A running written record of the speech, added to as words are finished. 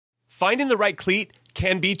Finding the right cleat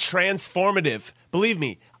can be transformative. Believe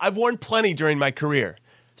me, I've worn plenty during my career.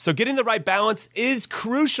 So getting the right balance is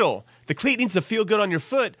crucial. The cleat needs to feel good on your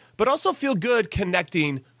foot, but also feel good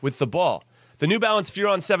connecting with the ball. The New Balance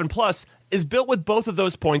Furon 7 Plus is built with both of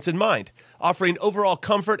those points in mind, offering overall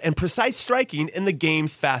comfort and precise striking in the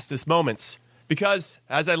game's fastest moments. Because,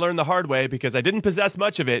 as I learned the hard way, because I didn't possess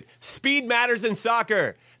much of it, speed matters in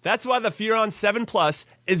soccer. That's why the Furon 7 Plus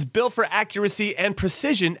is built for accuracy and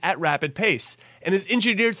precision at rapid pace, and is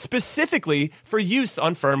engineered specifically for use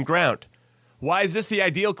on firm ground. Why is this the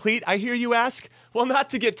ideal cleat, I hear you ask? Well, not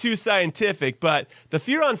to get too scientific, but the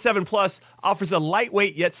Furon 7 Plus offers a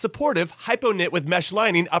lightweight yet supportive hypo-knit with mesh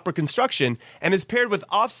lining upper construction and is paired with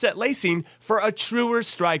offset lacing for a truer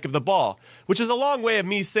strike of the ball, which is a long way of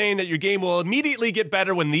me saying that your game will immediately get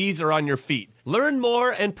better when these are on your feet. Learn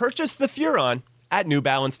more and purchase the Furon at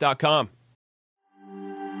newbalance.com.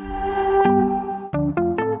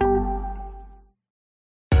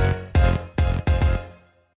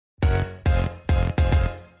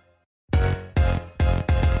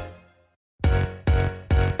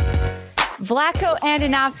 Vlatko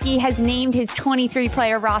Andonovski has named his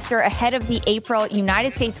 23-player roster ahead of the April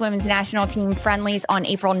United States women's national team friendlies on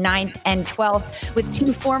April 9th and 12th. With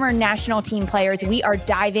two former national team players, we are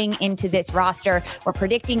diving into this roster. We're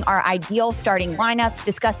predicting our ideal starting lineup,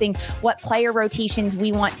 discussing what player rotations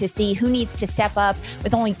we want to see, who needs to step up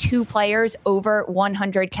with only two players over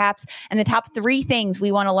 100 caps, and the top three things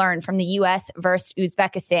we want to learn from the U.S. versus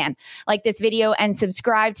Uzbekistan. Like this video and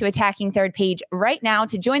subscribe to Attacking Third page right now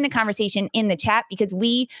to join the conversation in the chat, because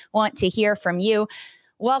we want to hear from you.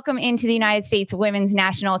 Welcome into the United States Women's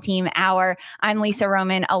National Team Hour. I'm Lisa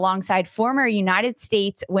Roman, alongside former United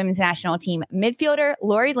States Women's National Team midfielder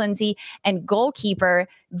Lori Lindsay and goalkeeper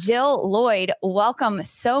Jill Loyd. Welcome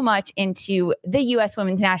so much into the U.S.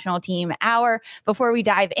 Women's National Team Hour. Before we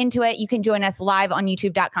dive into it, you can join us live on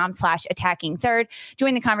youtube.com/attackingthird.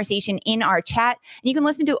 Join the conversation in our chat. And you can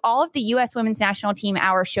listen to all of the U.S. Women's National Team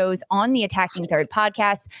Hour shows on the Attacking Third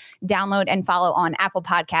podcast. Download and follow on Apple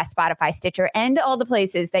Podcasts, Spotify, Stitcher, and all the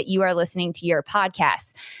places that you are listening to your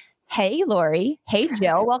podcasts. Hey, Lori. Hey,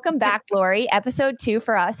 Jill. Welcome back, Lori. Episode 2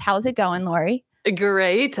 for us. How's it going, Lori?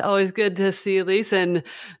 Great. Always good to see you, Lisa. And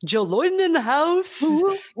Jill Loyden in the house.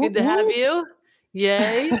 Good to have you.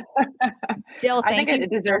 Yay. Jill, I think it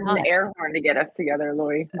deserves an air horn to get us together,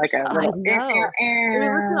 Lori. Like a little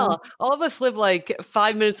All of us live like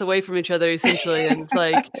 5 minutes away from each other, essentially. And it's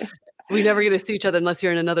like we never get to see each other unless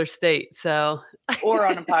you're in another state. So, or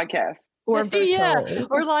on a podcast. Or yeah,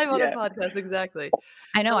 or live on a podcast, exactly.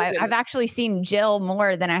 I know. I've actually seen Jill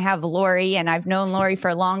more than I have Lori, and I've known Lori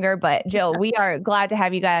for longer. But Jill, we are glad to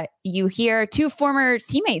have you here. Two former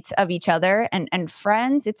teammates of each other and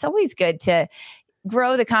friends. It's always good to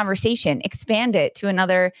grow the conversation, expand it to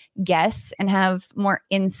another guest, and have more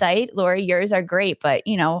insight. Lori, yours are great, but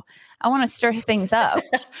I want to stir things up.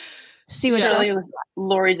 See what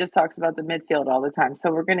Lori just talks about the midfield all the time,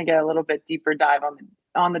 so we're going to get a little bit deeper dive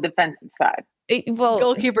on the defensive side.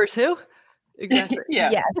 Goalkeepers too. Exactly.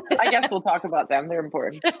 Yes. I guess we'll talk about them. They're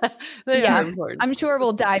important. They are important. I'm sure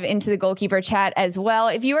we'll dive into the goalkeeper chat as well.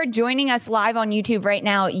 If you are joining us live on YouTube right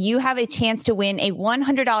now, you have a chance to win a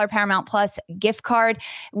 $100 Paramount Plus gift card.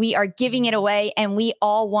 We are giving it away, and we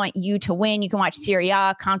all want you to win. You can watch Serie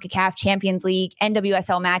A, CONCACAF, Champions League,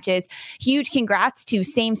 NWSL matches. Huge congrats to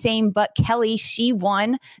Same But Kelly. She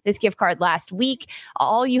won this gift card last week.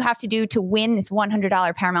 All you have to do to win this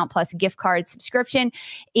 $100 Paramount Plus gift card subscription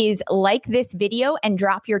is like this video and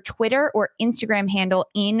drop your Twitter or Instagram handle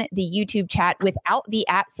in the YouTube chat without the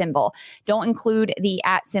 @ symbol. Don't include the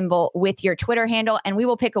 @ symbol with your Twitter handle, and we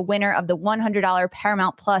will pick a winner of the $100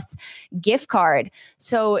 Paramount Plus gift card.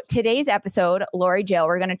 So today's episode, Lori, Jill,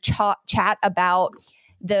 we're going to chat about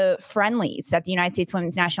the friendlies that the United States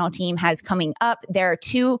Women's National Team has coming up. There are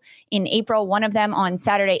two in April, one of them on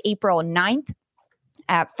Saturday, April 9th.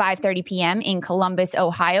 At 5:30 p.m. in Columbus,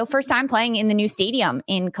 Ohio. First time playing in the new stadium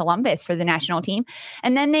in Columbus for the national team.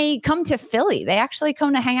 And then they come to Philly. They actually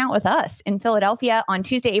come to hang out with us in Philadelphia on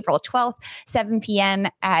Tuesday, April 12th, 7 p.m.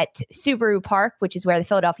 at Subaru Park, which is where the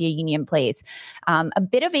Philadelphia Union plays. A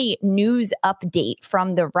bit of a news update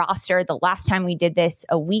from the roster. The last time we did this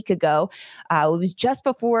a week ago, it was just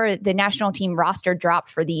before the national team roster dropped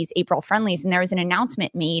for these April friendlies. And there was an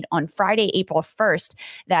announcement made on Friday, April 1st,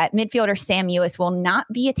 that midfielder Sam Ewis will not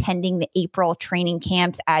not be attending the April training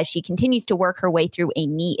camps as she continues to work her way through a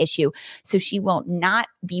knee issue. So she will not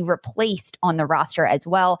be replaced on the roster as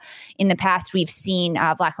well. In the past, we've seen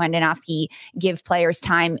Vlatko Andonovski give players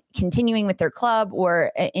time continuing with their club,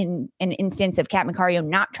 or in an instance of Kat Macario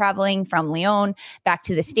not traveling from Lyon back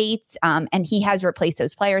to the States, and he has replaced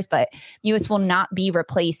those players, but Mewis will not be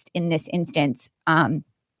replaced in this instance.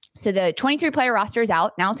 So the 23-player roster is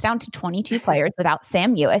out. Now it's down to 22 players without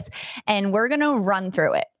Sam Mewis, and we're going to run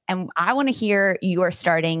through it. And I want to hear your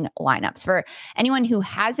starting lineups. For anyone who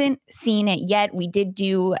hasn't seen it yet, we did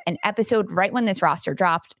do an episode right when this roster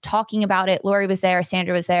dropped, talking about it. Lori was there,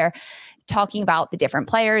 Sandra was there, talking about the different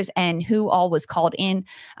players and who all was called in.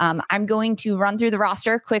 I'm going to run through the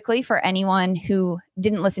roster quickly for anyone who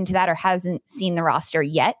didn't listen to that or hasn't seen the roster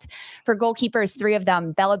yet. For goalkeepers, 3 of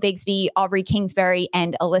them, Bella Bigsby, Aubrey Kingsbury,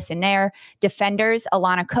 and Alyssa Nair. Defenders,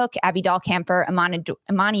 Alana Cook, Abby Dahlkemper,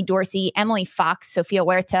 Imani Dorsey, Emily Fox, Sophia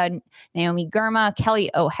Huerta, Naomi Girma, Kelly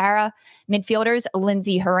O'Hara. Midfielders,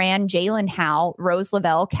 Lindsay Horan, Jalen Howe, Rose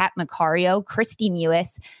Lavelle, Kat Macario, Christy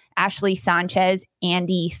Mewis, Ashley Sanchez,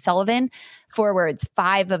 Andy Sullivan. Forwards,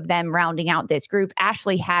 5 of them rounding out this group: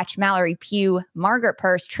 Ashley Hatch, Mallory Pugh, Margaret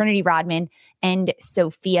Purse, Trinity Rodman, and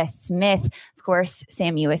Sophia Smith. Of course,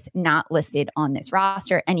 Sam Mewis not listed on this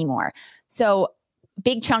roster anymore. So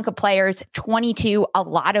big chunk of players, 22, a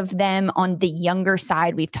lot of them on the younger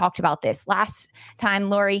side. We've talked about this last time,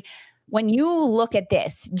 Lori. When you look at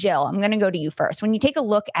this, Jill, I'm going to go to you first. When you take a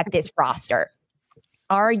look at this roster,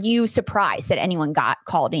 are you surprised that anyone got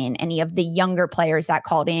called in? Any of the younger players that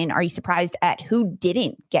called in? Are you surprised at who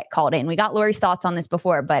didn't get called in? We got Lori's thoughts on this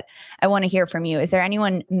before, but I want to hear from you. Is there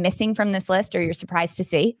anyone missing from this list, or you're surprised to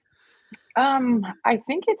see? I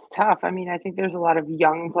think it's tough. I mean, I think there's a lot of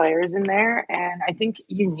young players in there, and I think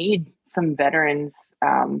you need some veterans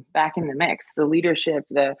back in the mix. The leadership,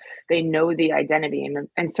 they know the identity,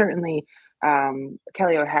 and certainly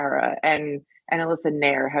Kelly O'Hara and Alyssa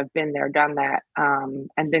Nair have been there, done that,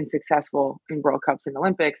 and been successful in World Cups and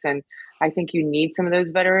Olympics. And I think you need some of those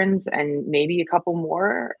veterans and maybe a couple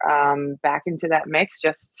more back into that mix,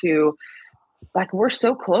 just to, like, we're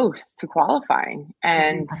so close to qualifying,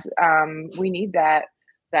 and we need that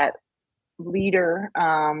leader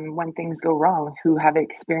when things go wrong, who have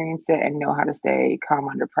experienced it and know how to stay calm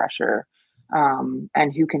under pressure.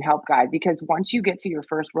 And who can help guide, because once you get to your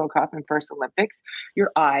first World Cup and first Olympics,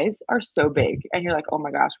 your eyes are so big and you're like, oh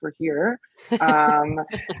my gosh, we're here.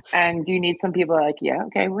 And you need some people like, yeah,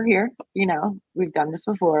 okay, we're here. You know, we've done this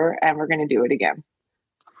before and we're going to do it again.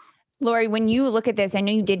 Lori, when you look at this, I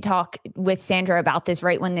know you did talk with Sandra about this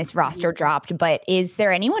right when this roster dropped, but is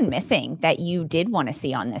there anyone missing that you did want to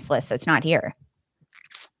see on this list that's not here?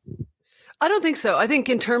 I don't think so. I think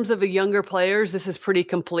in terms of the younger players, this is pretty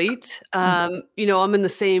complete. You know, I'm in the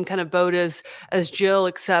same kind of boat as Jill,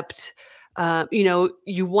 except you know,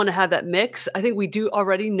 you want to have that mix. I think we do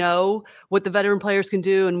already know what the veteran players can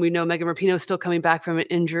do, and we know Megan Rapinoe is still coming back from an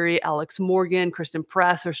injury. Alex Morgan, Kristen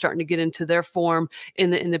Press are starting to get into their form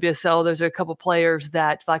in the NWSL. There's a couple players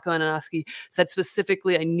that Vlatko Andonovski said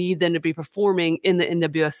specifically, I need them to be performing in the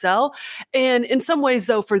NWSL. And in some ways,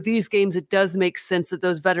 though, for these games, it does make sense that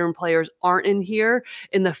those veteran players aren't in here,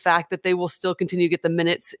 in the fact that they will still continue to get the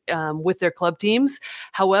minutes with their club teams.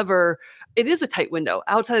 However, it is a tight window.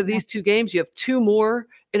 Outside of these 2 games, you have 2 more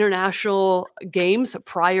international games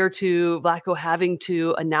prior to Vlatko having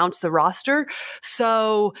to announce the roster.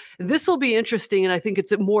 So this will be interesting. And I think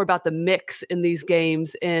it's more about the mix in these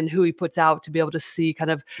games and who he puts out to be able to see, kind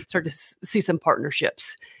of start to see some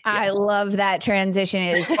partnerships. Yeah. I love that transition.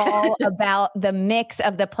 It is all about the mix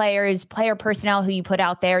of the players, player personnel who you put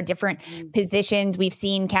out there, different positions. We've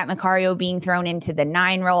seen Kat Macario being thrown into the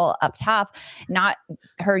 9 role up top, not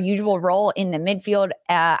her usual role in the midfield.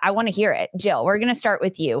 I want to hear it. Jill, we're going to start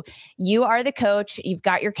with you. You are the coach. You've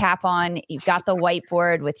got your cap on. You've got the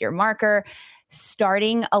whiteboard with your marker.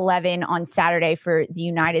 Starting 11 on Saturday for the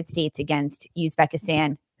United States against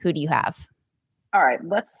Uzbekistan. Who do you have? All right,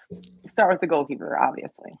 let's start with the goalkeeper,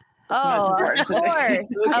 obviously. Oh, of course.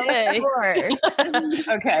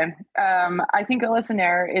 Okay. I think Alyssa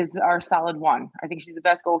Nair is our solid 1. I think she's the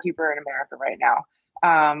best goalkeeper in America right now.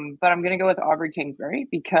 But I'm going to go with Aubrey Kingsbury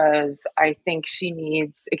because I think she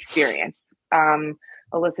needs experience.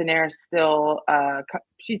 Alyssa Nair still,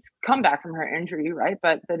 she's come back from her injury, right?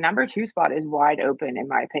 But the number 2 spot is wide open, in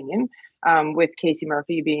my opinion, with Casey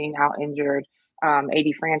Murphy being out injured,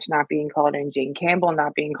 A.D. Franch not being called in, Jane Campbell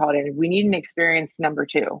not being called in. We need an experienced number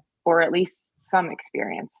 2, or at least some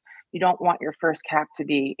experience, you don't want your first cap to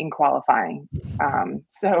be in qualifying.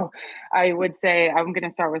 So I would say I'm going to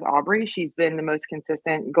start with Aubrey. She's been the most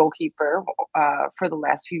consistent goalkeeper for the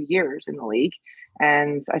last few years in the league.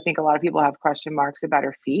 And I think a lot of people have question marks about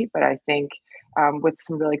her feet, but I think with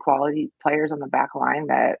some really quality players on the back line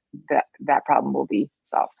that problem will be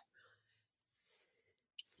solved.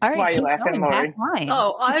 All right, why are you laughing, Lori?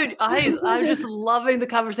 Oh, I'm just loving the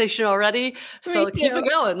conversation already. So keep it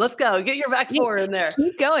going. Let's go. Get your back four in there.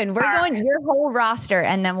 Keep going. We're going your whole roster,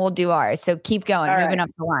 and then we'll do ours. So keep going, moving up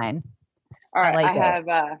the line. All right. I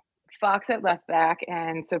have Fox at left back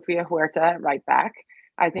and Sofia Huerta at right back.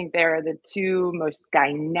 I think they're the two most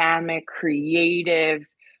dynamic, creative,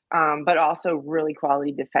 but also really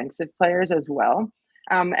quality defensive players as well.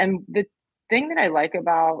 And the thing that I like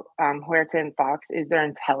about Huerta and Fox is their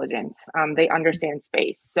intelligence. They understand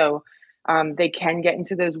space. So they can get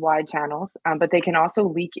into those wide channels, but they can also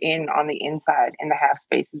leak in on the inside in the half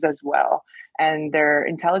spaces as well. And their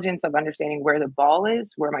intelligence of understanding where the ball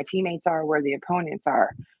is, where my teammates are, where the opponents are,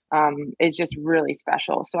 is just really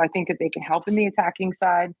special. So I think that they can help in the attacking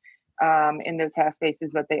side in those half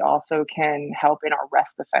spaces, but they also can help in our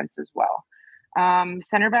rest defense as well.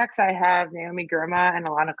 Center backs, I have Naomi Girma and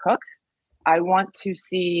Alana Cook. I want to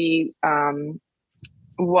see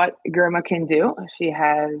what Girma can do. She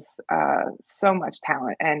has so much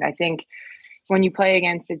talent. And I think when you play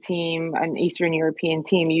against a team, an Eastern European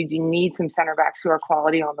team, you do need some center backs who are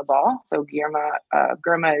quality on the ball. So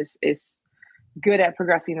Girma is good at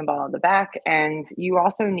progressing the ball at the back. And you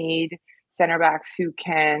also need center backs who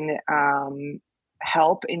can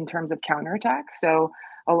help in terms of counterattack. So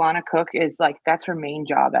Alana Cook is that's her main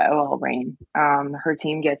job at OL Reign. Her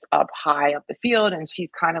team gets up high up the field, and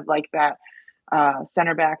she's kind of like that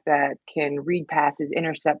center back that can read passes,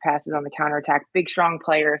 intercept passes on the counterattack, big, strong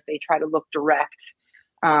player if they try to look direct.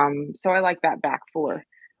 So I like that back four.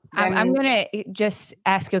 I'm going to just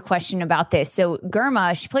ask a question about this. So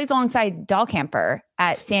Girma, she plays alongside Dahlkemper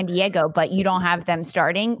at San Diego, but you don't have them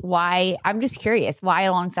starting. Why? I'm just curious. Why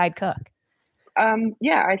alongside Cook?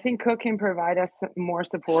 I think Cook can provide us more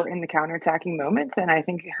support in the counterattacking moments. And I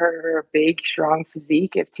think her big, strong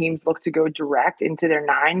physique, if teams look to go direct into their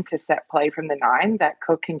 9 to set play from the 9, that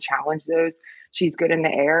Cook can challenge those. She's good in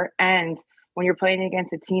the air. And when you're playing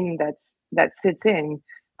against a team that sits in,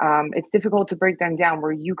 it's difficult to break them down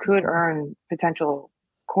where you could earn potential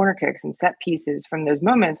corner kicks and set pieces from those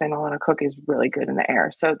moments. And Alana Cook is really good in the air.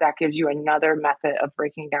 So that gives you another method of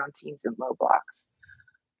breaking down teams in low blocks.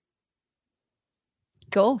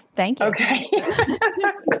 Cool. Thank you. Okay.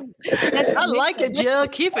 I like it, Jill.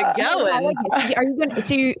 Keep it going. Like it. Are you going to,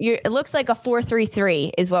 so it looks like a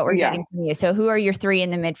 4-3-3 is what we're getting from you. So who are your 3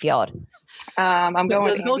 in the midfield? I'm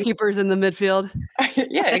going with goalkeepers in the midfield.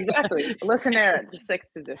 Yeah, exactly. Listen there, the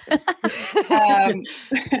 6th position.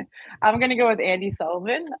 I'm going to go with Andy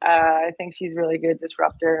Sullivan. I think she's really good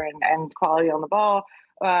disruptor and quality on the ball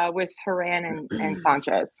with Haran and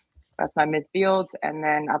Sanchez. That's my midfield. And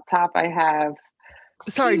then up top, I have.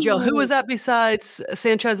 Sorry, Jill. Who was that besides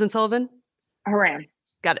Sanchez and Sullivan? Haran.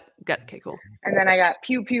 Got it. Okay, cool. And then I got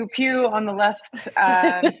Pew Pew Pew on the left,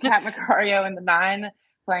 Kat Macario in the 9,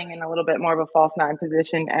 playing in a little bit more of a false 9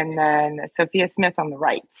 position, and then Sophia Smith on the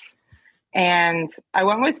right. And I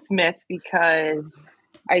went with Smith because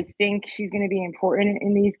I think she's going to be important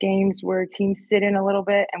in these games where teams sit in a little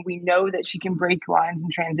bit, and we know that she can break lines in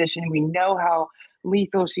transition. We know how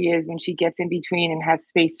lethal she is when she gets in between and has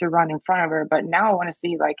space to run in front of her. But now I want to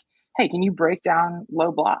see hey, can you break down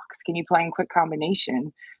low blocks? Can you play in quick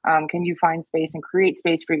combination? Can you find space and create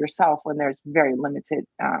space for yourself when there's very limited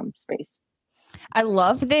space? I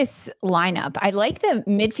love this lineup. I like the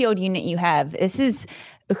midfield unit you have. This is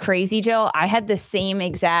crazy, Jill. I had the same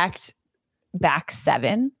exact back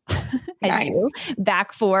 7 as you,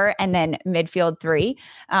 back 4, and then midfield 3.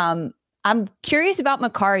 I'm curious about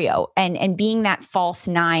Macario and being that false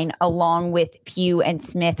 9 along with Pugh and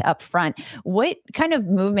Smith up front. What kind of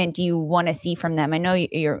movement do you want to see from them? I know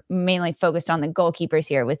you're mainly focused on the goalkeepers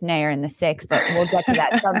here with Nair in the 6, but we'll get to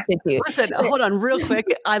that substitute. Listen, hold on real quick.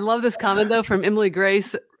 I love this comment though from Emily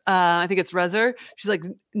Grace. I think it's Rezer. She's like,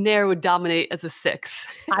 Nair would dominate as a 6.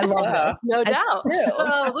 I love it. No doubt.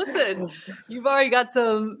 So listen, you've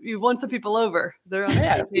won some people over. They're on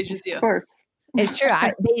the same page as you. Of course. It's true.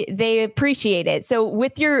 They appreciate it. So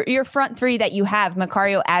with your front 3 that you have,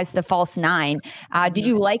 Macario as the false 9, did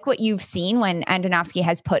you like what you've seen when Andonovski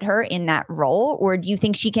has put her in that role? Or do you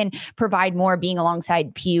think she can provide more being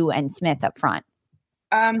alongside Pugh and Smith up front?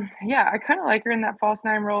 Yeah, I kind of like her in that false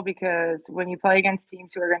nine role because when you play against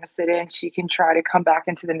teams who are going to sit in, she can try to come back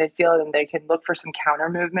into the midfield and they can look for some counter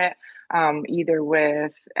movement, either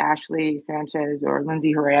with Ashley Sanchez or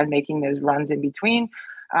Lindsay Horan making those runs in between.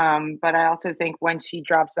 But I also think when she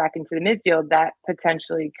drops back into the midfield, that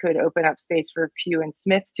potentially could open up space for Pugh and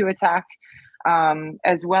Smith to attack,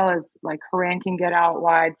 as well as like Horan can get out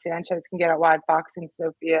wide, Sanchez can get out wide, Fox and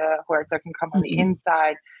Sophia Huerta can come on the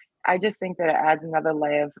inside. I just think that it adds another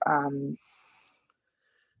layer of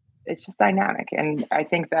it's just dynamic. And I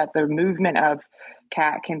think that the movement of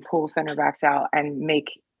Kat can pull center backs out and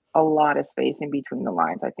make a lot of space in between the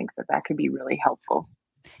lines. I think that that could be really helpful.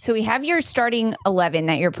 So we have your starting 11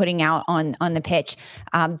 that you're putting out on the pitch.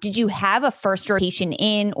 Did you have a first rotation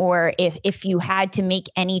in, or if you had to make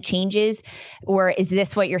any changes, or is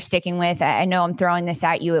this what you're sticking with? I know I'm throwing this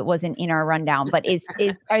at you. It wasn't in our rundown, but is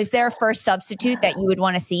there a first substitute that you would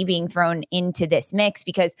want to see being thrown into this mix?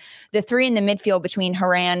 Because the three in the midfield between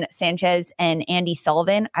Horan, Sanchez, and Andy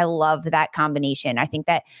Sullivan, I love that combination. I think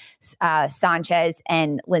that Sanchez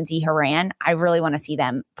and Lindsay Horan, I really want to see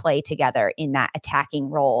them play together in that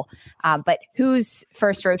attacking role. But who's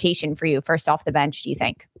first rotation for you, first off the bench, do you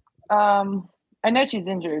think? I know she's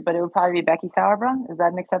injured, but it would probably be Becky Sauerbrunn. Is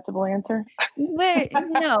that an acceptable answer?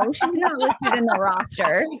 No, she's not listed in the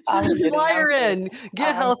roster. Just fly her in.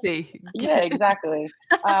 Get healthy. Yeah, exactly.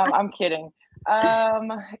 I'm kidding.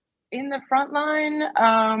 In the front line,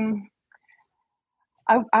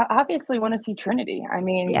 I obviously want to see Trinity. I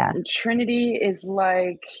mean, Trinity is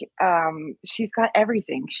like, she's got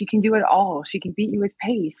everything. She can do it all. She can beat you with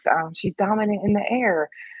pace. She's dominant in the air.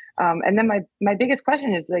 And then my biggest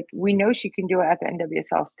question is, like, we know she can do it at the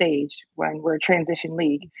NWSL stage when we're a transition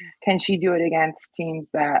league. Can she do it against teams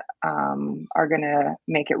that are going to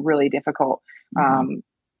make it really difficult?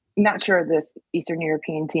 Not sure this Eastern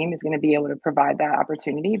European team is going to be able to provide that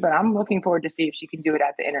opportunity, but I'm looking forward to see if she can do it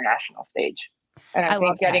at the international stage. And I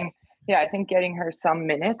think getting her some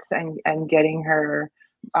minutes and getting her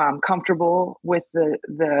comfortable with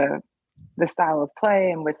the style of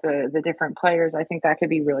play and with the different players, I think that could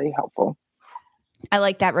be really helpful. I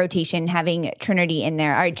like that rotation, having Trinity in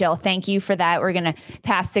there. All right, Jill, thank you for that. We're going to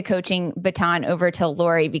pass the coaching baton over to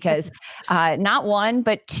Lori because not one,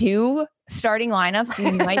 but two starting lineups we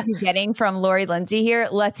might be getting from Lori Lindsay here.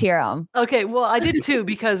 Let's hear them. Okay, well, I did too,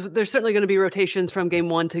 because there's certainly going to be rotations from game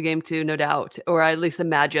 1 to game 2, no doubt, or I at least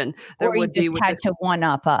imagine there would be. Or you just had to one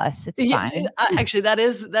up us. It's fine. Actually, that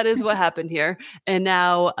is what happened here, and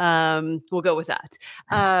now we'll go with that.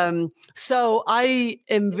 So I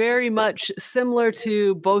am very much similar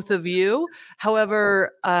to both of you.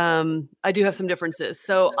 However, I do have some differences.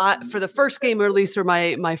 So for the first game, or at least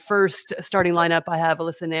my first starting lineup, I have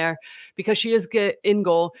Alyssa Nair, because she is in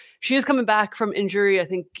goal. She is coming back from injury. I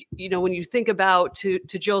think, when you think about, to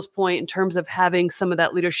Jill's point, in terms of having some of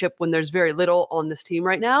that leadership when there's very little on this team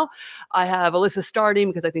right now, I have Alyssa starting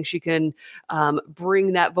because I think she can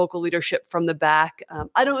bring that vocal leadership from the back.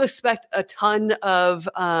 I don't expect a ton of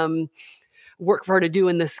work for her to do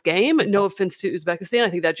in this game. No offense to Uzbekistan.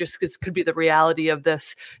 I think that just could be the reality of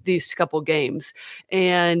these couple games.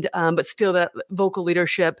 And but still, that vocal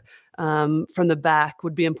leadership from the back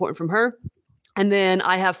would be important from her. And then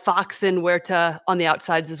I have Fox and Huerta on the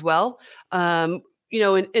outsides as well.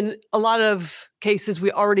 In a lot of cases,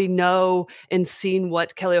 we already know and seen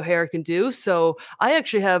what Kelly O'Hara can do. So I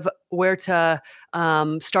actually have Huerta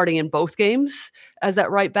starting in both games as that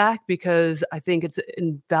right back, because I think it's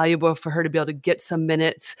invaluable for her to be able to get some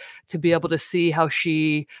minutes, to be able to see how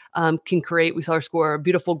she can create. We saw her score a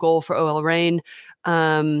beautiful goal for OL Reign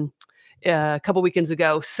a couple weekends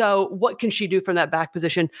ago. So what can she do from that back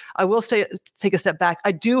position? I will take a step back.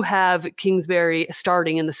 I do have Kingsbury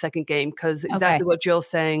starting in the second game, because exactly what Jill's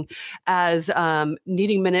saying, as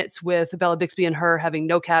needing minutes with Bella Bixby and her having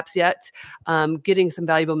no caps yet, getting some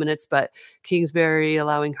valuable minutes, but Kingsbury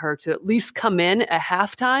allowing her to at least come in at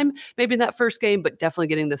halftime, maybe in that first game, but definitely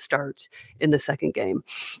getting the start in the second game.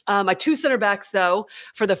 My two center backs, though,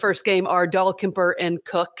 for the first game are Dahlkemper and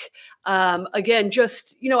Cook. Again,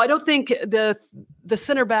 just, I don't think the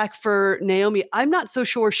center back for Naomi, I'm not so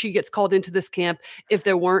sure she gets called into this camp if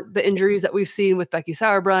there weren't the injuries that we've seen with Becky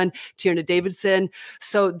Sauerbrunn, Tierna Davidson.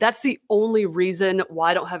 So that's the only reason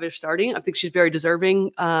why I don't have her starting. I think she's very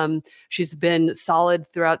deserving. She's been solid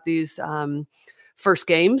throughout these first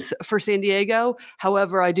games for San Diego.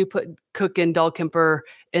 However, I do put Cook and Dahlkemper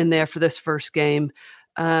in there for this first game.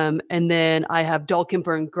 And then I have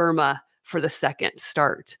Dahlkemper and Girma for the second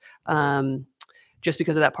start, just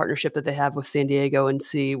because of that partnership that they have with San Diego, and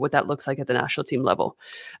see what that looks like at the national team level.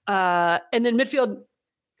 And then midfield,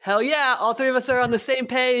 Hell yeah. All three of us are on the same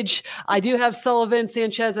page. I do have Sullivan,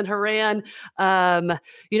 Sanchez, and Haran.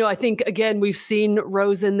 I think, again, we've seen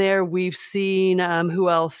Rose in there. We've seen who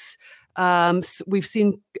else? We've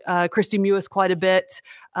seen Christy Mewis quite a bit.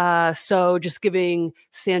 So just giving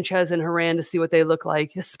Sanchez and Haran to see what they look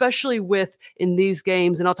like, especially in these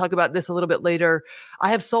games. And I'll talk about this a little bit later. I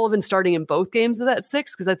have Sullivan starting in both games of that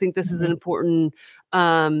 6 because I think this is an important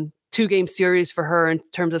 2-game series for her in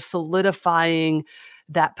terms of solidifying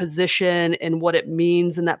that position and what it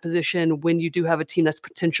means in that position when you do have a team that's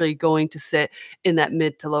potentially going to sit in that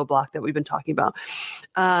mid to low block that we've been talking about.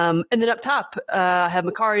 And then up top, I have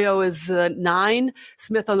Macario as 9,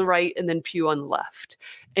 Smith on the right, and then Pugh on the left.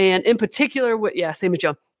 And in particular, same as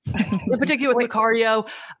Joe. In particular with Macario,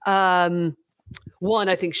 one,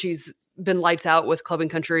 I think she's been lights out with Club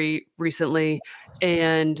and Country recently,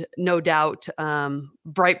 and no doubt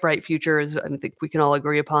bright future is, I think we can all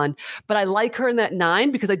agree upon. But I like her in that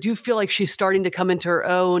 9 because I do feel like she's starting to come into her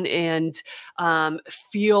own and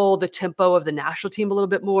feel the tempo of the national team a little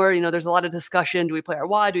bit more. There's a lot of discussion. Do we play our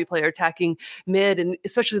wide? Do we play our attacking mid? And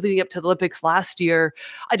especially leading up to the Olympics last year,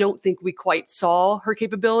 I don't think we quite saw her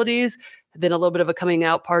capabilities. Then a little bit of a coming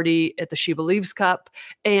out party at the She Believes Cup,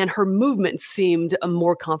 and her movement seemed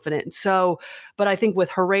more confident. So, but I think with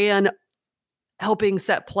Haran helping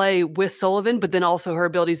set play with Sullivan, but then also her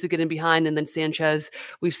abilities to get in behind, and then Sanchez,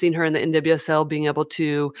 we've seen her in the NWSL being able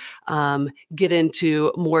to get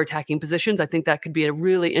into more attacking positions. I think that could be a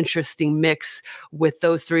really interesting mix with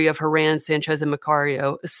those 3 of Haran, Sanchez, and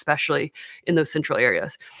Macario, especially in those central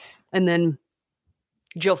areas. And then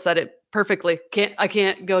Jill said it perfectly. I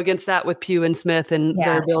can't go against that with Pugh and Smith and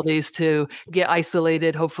their abilities to get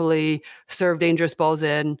isolated, hopefully serve dangerous balls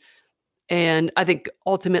in. And I think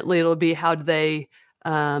ultimately it'll be how do they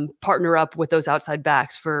partner up with those outside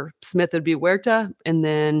backs. For Smith, it'd be Huerta, and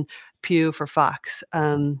then Pugh for Fox.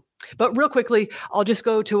 But real quickly, I'll just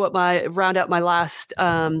go to round out my last,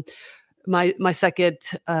 my second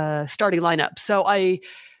starting lineup. So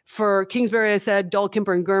for Kingsbury, I said Dahl,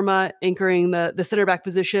 Kemper, and Gurma anchoring the center back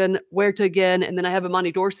position, Huerta again, and then I have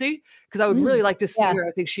Imani Dorsey because I would really like to see her.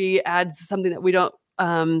 I think she adds something that we don't.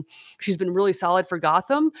 She's been really solid for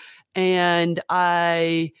Gotham, and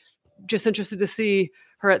I just interested to see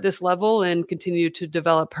her at this level and continue to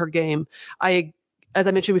develop her game. As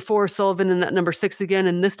I mentioned before, Sullivan in that number 6 again,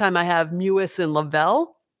 and this time I have Mewis and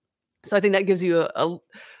Lavelle. So I think that gives you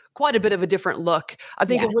quite a bit of a different look. I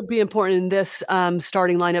think it would be important in this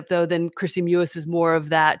starting lineup, though, then Chrissy Mewis is more of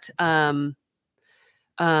that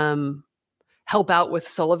help out with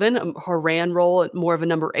Sullivan, her ran role, more of a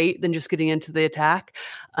number 8 than just getting into the attack.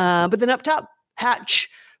 But then up top, Hatch,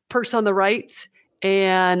 Purse on the right,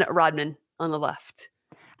 and Rodman on the left.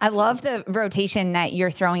 I love the rotation that you're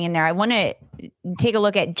throwing in there. I want to take a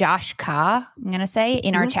look at Josh Ka, I'm going to say,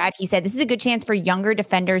 in our chat. He said, this is a good chance for younger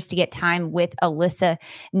defenders to get time with Alyssa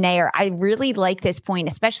Nair. I really like this point,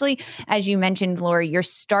 especially as you mentioned, Lori, you're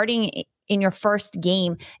starting in your first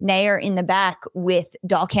game, Nair in the back with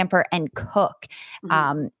Dahlkemper and Cook.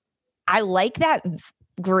 I like that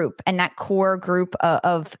group and that core group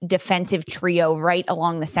of defensive trio right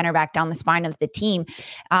along the center back down the spine of the team.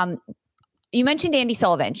 You mentioned Andi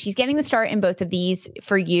Sullivan. She's getting the start in both of these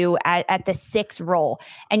for you at the 6 role.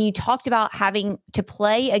 And you talked about having to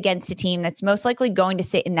play against a team that's most likely going to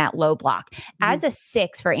sit in that low block. As a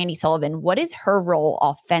 6 for Andi Sullivan, what is her role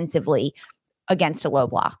offensively against a low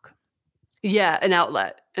block? Yeah, an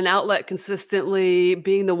outlet consistently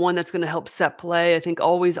being the one that's going to help set play. I think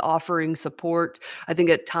always offering support. I think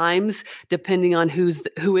at times, depending on who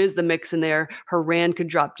is the mix in there, her ran could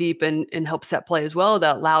drop deep and help set play as well.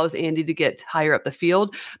 That allows Andi to get higher up the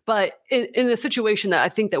field. But in a situation that I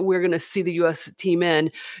think that we're going to see the U.S. team in,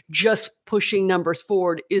 just pushing numbers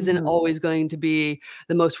forward isn't always going to be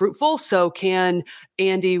the most fruitful. So can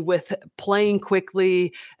Andi, with playing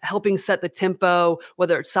quickly, helping set the tempo,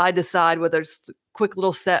 whether it's side to side, whether it's quick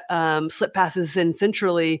little slip passes in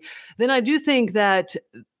centrally, then I do think that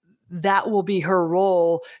will be her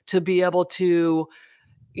role to be able to,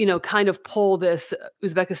 kind of pull this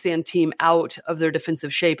Uzbekistan team out of their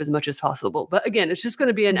defensive shape as much as possible. But again, it's just going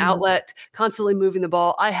to be an outlet, constantly moving the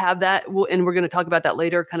ball. I have that, and we're going to talk about that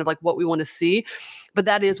later, kind of like what we want to see. But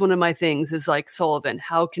that is one of my things is like Sullivan.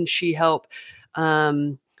 How can she help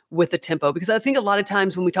with the tempo? Because I think a lot of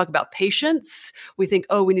times when we talk about patience, we think,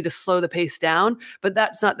 oh, we need to slow the pace down, but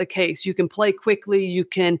that's not the case. You can play quickly, you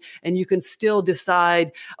can still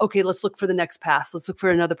decide, okay, let's look for the next pass. Let's look for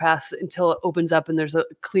another pass until it opens up and there's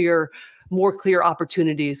more clear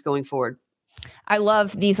opportunities going forward. I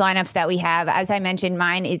love these lineups that we have. As I mentioned,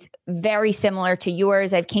 mine is very similar to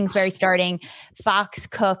yours. I have Kingsbury starting, Fox,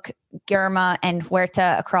 Cook, Girma, and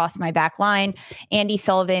Huerta across my back line, Andy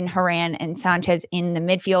Sullivan, Haran, and Sanchez in the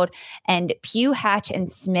midfield, and Pugh, Hatch,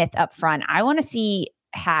 and Smith up front. I want to see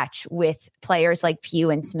Hatch with players like Pugh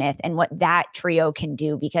and Smith and what that trio can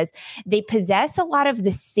do, because they possess a lot of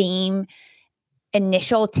the same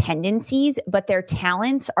initial tendencies, but their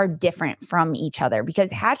talents are different from each other,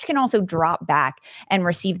 because Hatch can also drop back and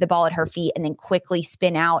receive the ball at her feet and then quickly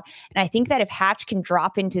spin out. And I think that if Hatch can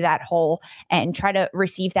drop into that hole and try to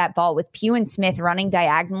receive that ball with Pugh and Smith running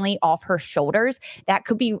diagonally off her shoulders, that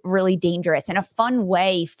could be really dangerous and a fun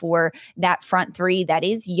way for that front three that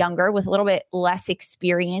is younger with a little bit less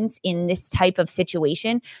experience in this type of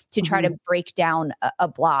situation to try to break down a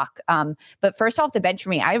block. But first off the bench for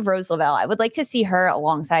me, I have Rose Lavelle. I would like to see her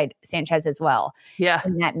alongside Sanchez as well. Yeah.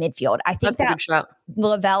 In that midfield. I think That's a good shot.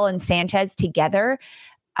 Lavelle and Sanchez together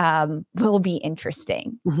will be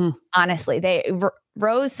interesting. Honestly,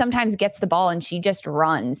 Rose sometimes gets the ball and she just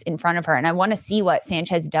runs in front of her. And I want to see what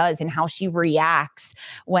Sanchez does and how she reacts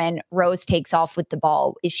when Rose takes off with the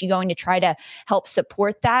ball. Is she going to try to help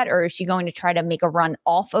support that, or is she going to try to make a run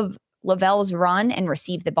off of Lavelle's run and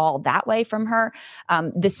receive the ball that way from her?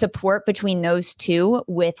 The support between those two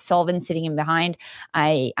with Sullivan sitting in behind,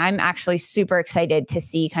 I'm actually super excited to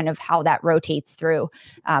see kind of how that rotates through.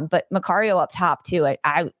 But Macario up top too.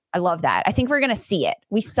 I love that. I think we're going to see it.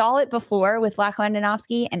 We saw it before with Vlatko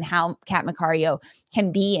Andonovski and how Kat Macario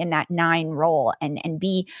can be in that 9 role and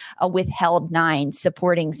be a withheld 9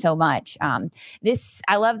 supporting so much. I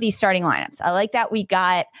love these starting lineups. I like that we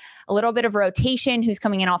got a little bit of rotation. Who's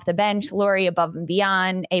coming in off the bench? Lori above and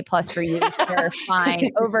beyond. A+ for you. Sure, fine.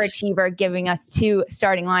 Overachiever, giving us 2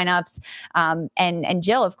 starting lineups. And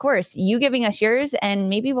Jill, of course, you giving us yours, and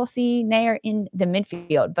maybe we'll see Nair in the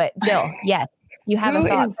midfield. But Jill, yes. You have a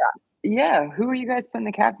thought. Who are you guys putting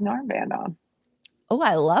the captain armband on? Oh,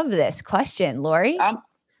 I love this question, Lori. Go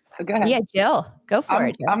ahead. Yeah, Jill, go for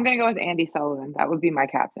it. Jill. I'm going to go with Andy Sullivan. That would be my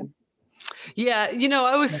captain. Yeah,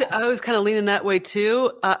 I was kind of leaning that way too.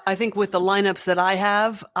 I think with the lineups that I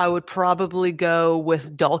have, I would probably go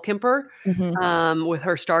with Dahlkemper, with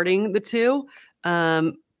her starting the 2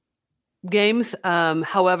 games.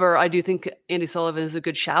 However, I do think Andy Sullivan is a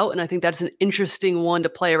good shout, and I think that's an interesting one to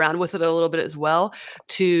play around with it a little bit as well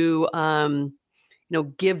to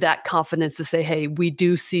give that confidence to say, hey, we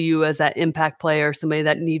do see you as that impact player, somebody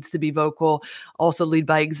that needs to be vocal, also lead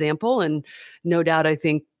by example. And no doubt, I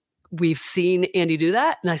think we've seen Andy do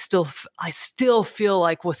that. And I still feel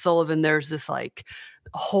like with Sullivan, there's this like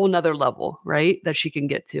a whole nother level, right, that she can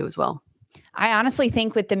get to as well. I honestly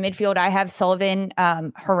think with the midfield, I have Sullivan,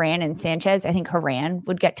 Haran, and Sanchez. I think Haran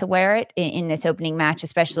would get to wear it in this opening match,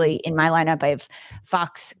 especially in my lineup. I have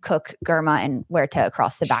Fox, Cook, Girma, and Huerta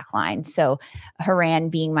across the back line. So Haran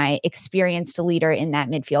being my experienced leader in that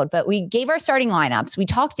midfield. But we gave our starting lineups. We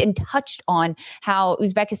talked and touched on how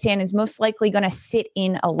Uzbekistan is most likely going to sit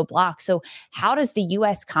in a low block. So how does the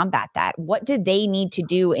U.S. combat that? What do they need to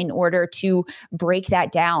do in order to break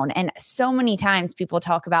that down? And so many times people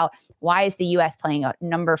talk about, why is the U.S. playing a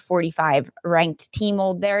number 45 ranked team?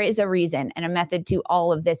 Well, there is a reason and a method to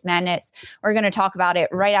all of this madness. We're going to talk about it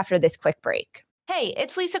right after this quick break. Hey,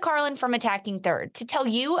 it's Lisa Carlin from Attacking Third to tell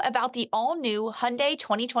you about the all-new Hyundai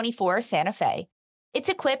 2024 Santa Fe. It's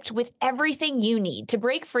equipped with everything you need to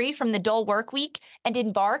break free from the dull work week and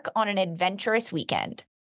embark on an adventurous weekend.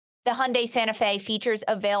 The Hyundai Santa Fe features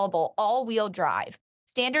available all-wheel drive,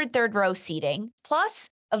 standard third-row seating, plus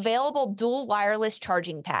available dual wireless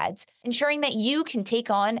charging pads, ensuring that you can take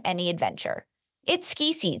on any adventure. It's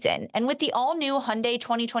ski season, and with the all-new Hyundai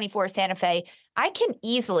 2024 Santa Fe, I can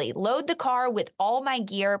easily load the car with all my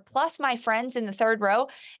gear plus my friends in the third row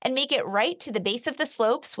and make it right to the base of the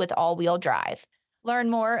slopes with all-wheel drive. Learn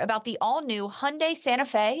more about the all-new Hyundai Santa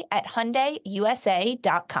Fe at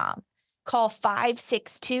HyundaiUSA.com. Call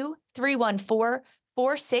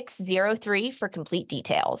 562-314-4603 for complete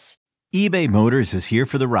details. eBay Motors is here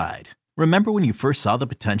for the ride. Remember when you first saw the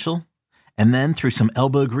potential? And then through some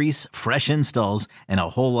elbow grease, fresh installs, and a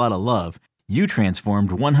whole lot of love, you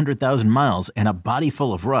transformed 100,000 miles and a body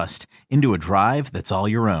full of rust into a drive that's all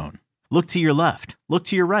your own. Look to your left. Look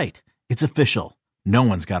to your right. It's official. No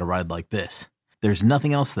one's got a ride like this. There's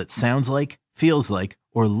nothing else that sounds like, feels like,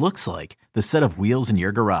 or looks like the set of wheels in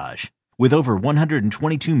your garage. With over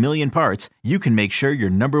 122 million parts, you can make sure your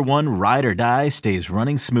number one ride or die stays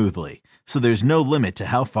running smoothly. So there's no limit to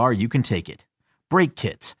how far you can take it. Brake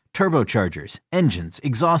kits, turbochargers, engines,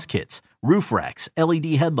 exhaust kits, roof racks, LED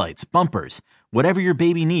headlights, bumpers, whatever your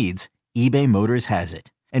baby needs, eBay Motors has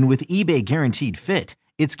it. And with eBay Guaranteed Fit,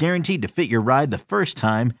 it's guaranteed to fit your ride the first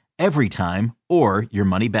time, every time, or your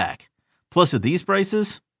money back. Plus, at these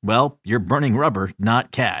prices, well, you're burning rubber,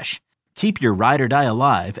 not cash. Keep your ride or die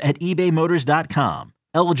alive at ebaymotors.com.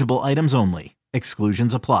 Eligible items only.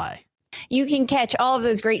 Exclusions apply. You can catch all of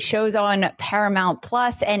those great shows on Paramount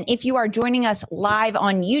Plus. And if you are joining us live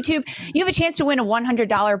on YouTube, you have a chance to win a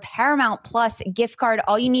 $100 Paramount Plus gift card.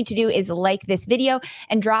 All you need to do is like this video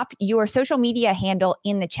and drop your social media handle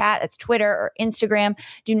in the chat. That's Twitter or Instagram.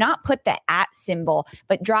 Do not put the @ symbol,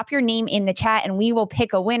 but drop your name in the chat and we will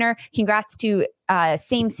pick a winner. Congrats to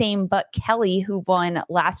same, but Kelly, who won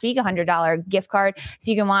last week, $100 gift card.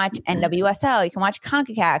 So you can watch NWSL, you can watch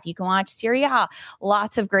CONCACAF, you can watch Serie A,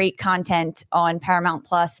 lots of great content on Paramount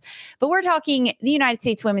Plus. But we're talking the United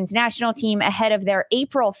States women's national team ahead of their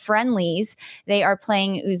April friendlies. They are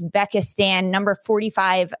playing Uzbekistan, number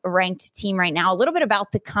 45 ranked team right now. A little bit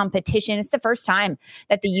about the competition. It's the first time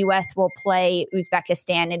that the U.S. will play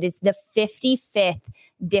Uzbekistan. It is the 55th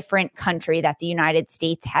different country that the United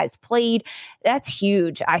States has played. That's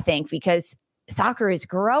huge, I think, because soccer is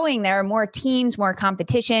growing. There are more teams, more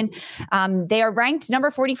competition. They are ranked number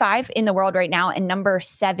 45 in the world right now and number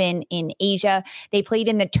 7 in Asia. They played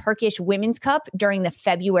in the Turkish Women's Cup during the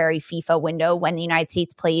February FIFA window when the United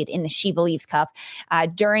States played in the She Believes Cup.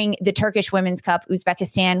 During the Turkish Women's Cup,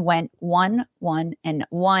 Uzbekistan went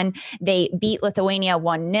 1-1-1. They beat Lithuania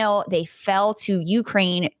 1-0. They fell to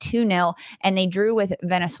Ukraine 2-0, and they drew with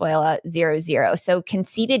Venezuela 0-0. So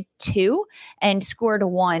conceded 2 and scored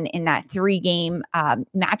 1 in that 3-game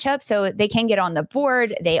matchup. So they can get on the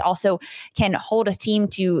board. They also can hold a team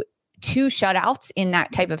to 2 shutouts in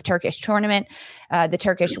that type of Turkish tournament, the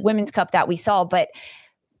Turkish Women's Cup that we saw. But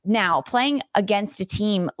now playing against a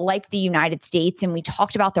team like the United States, and we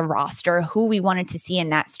talked about the roster, who we wanted to see in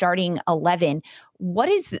that starting 11. What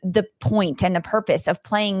is the point and the purpose of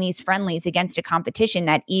playing these friendlies against a competition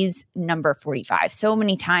that is number 45? So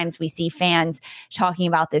many times we see fans talking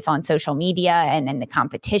about this on social media and the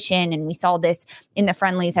competition. And we saw this in the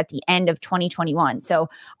friendlies at the end of 2021. So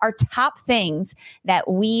our top things that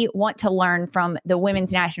we want to learn from the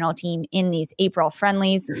women's national team in these April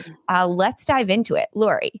friendlies, let's dive into it.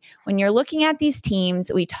 Lori, when you're looking at these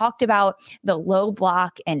teams, we talked about the low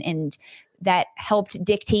block and that helped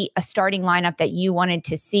dictate a starting lineup that you wanted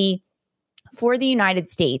to see for the United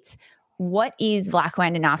States. What is Vlatko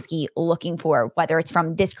Andonovski looking for, whether it's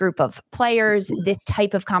from this group of players, this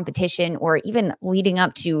type of competition, or even leading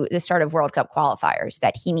up to the start of World Cup qualifiers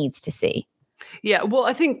that he needs to see? Yeah, well,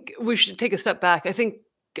 I think we should take a step back. I think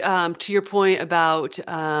to your point about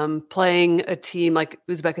playing a team like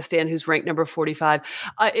Uzbekistan, who's ranked number 45,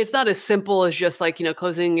 it's not as simple as just like,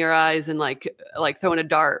 closing your eyes and like throwing a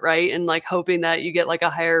dart, right? And like hoping that you get like a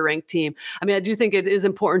higher ranked team. I mean, I do think it is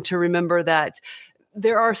important to remember that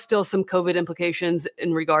there are still some COVID implications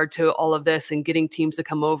in regard to all of this and getting teams to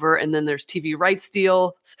come over. And then there's TV rights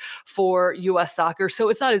deals for U.S. soccer. So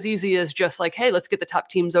it's not as easy as just like, hey, let's get the top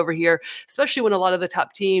teams over here, especially when a lot of the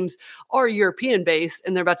top teams are European based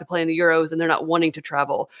and they're about to play in the Euros and they're not wanting to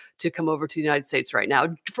travel to come over to the United States right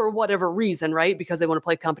now for whatever reason, right? Because they want to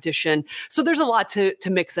play competition. So there's a lot to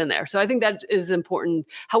mix in there. So I think that is important.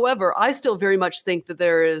 However, I still very much think that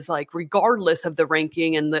there is like, regardless of the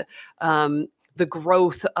ranking and the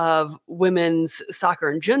growth of women's soccer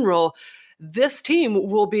in general, this team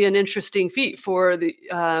will be an interesting feat for the,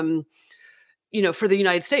 for the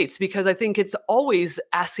United States, because I think it's always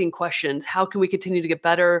asking questions. How can we continue to get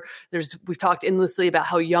better? We've talked endlessly about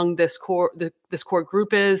how young this core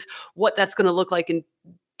group is, what that's going to look like in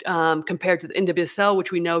compared to the NWSL,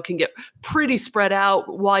 which we know can get pretty spread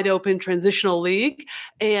out, wide open transitional league.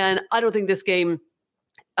 And I don't think this game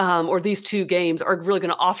or these 2 games are really going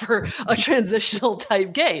to offer a transitional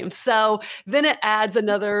type game. So then it adds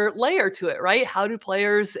another layer to it, right? How do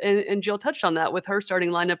players, and Jill touched on that with her starting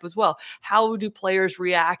lineup as well. How do players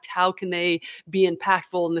react? How can they be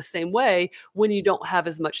impactful in the same way when you don't have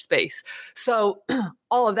as much space? So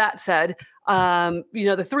all of that said,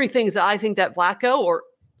 the 3 things that I think that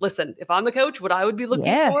listen, if I'm the coach, what I would be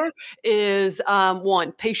looking for is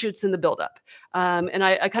 1, patience in the buildup. And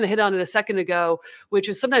I kind of hit on it a second ago, which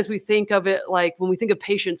is sometimes we think of it like when we think of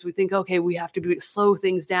patience, we think, okay, we have to slow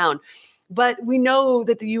things down. But we know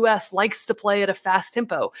that the U.S. likes to play at a fast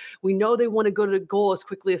tempo. We know they want to go to the goal as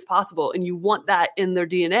quickly as possible, and you want that in their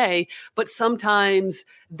DNA. But sometimes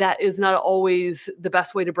that is not always the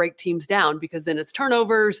best way to break teams down, because then it's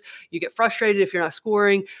turnovers. You get frustrated if you're not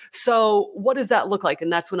scoring. So what does that look like? And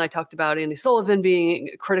that's when I talked about Andy Sullivan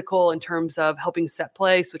being critical in terms of helping set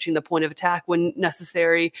play, switching the point of attack when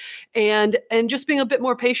necessary, and just being a bit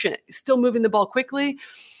more patient, still moving the ball quickly.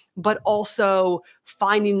 but also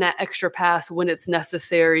finding that extra pass when it's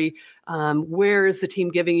necessary. Where is the team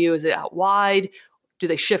giving you? Is it out wide? Do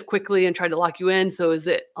they shift quickly and try to lock you in? So is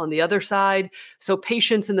it on the other side? So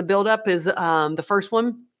patience in the buildup is the first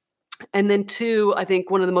one. And then two, I think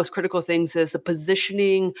one of the most critical things is the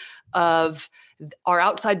positioning of our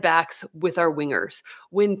outside backs with our wingers.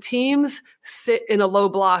 When teams sit in a low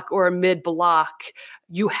block or a mid block,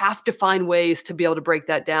 you have to find ways to be able to break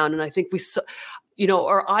that down. And I think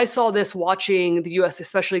I saw this watching the U.S.,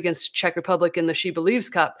 especially against Czech Republic in the She Believes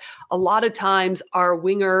Cup. A lot of times our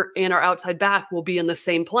winger and our outside back will be in the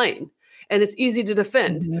same plane, and it's easy to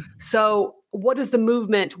defend. Mm-hmm. So what is the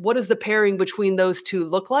movement? What does the pairing between those two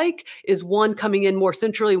look like? Is one coming in more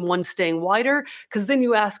centrally, one staying wider? Because then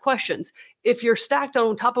you ask questions. If you're stacked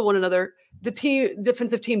on top of one another, the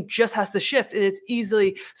defensive team just has to shift, and it's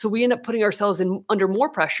easily. So we end up putting ourselves under more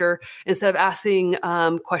pressure instead of asking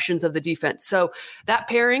questions of the defense. So that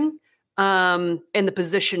pairing and the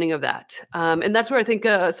positioning of that, and that's where I think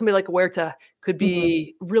somebody like Huerta could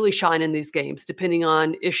be really shine in these games, depending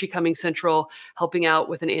on, is she coming central, helping out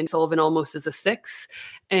with an Andy Sullivan almost as a 6,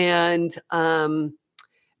 and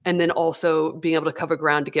then also being able to cover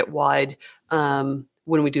ground to get wide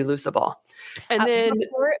when we do lose the ball. And then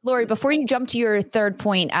Lori, before you jump to your third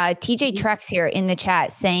point, TJ Trex here in the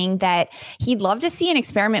chat saying that he'd love to see an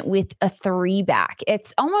experiment with a 3-back.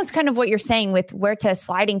 It's almost kind of what you're saying with Huerta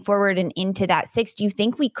sliding forward and into that 6. Do you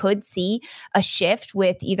think we could see a shift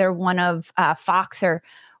with either one of Fox or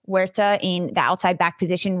Huerta in the outside back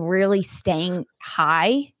position really staying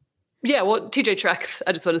high? Yeah, well, TJ Trex,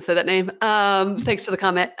 I just want to say that name. Thanks for the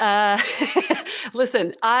comment.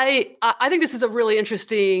 Listen, I think this is a really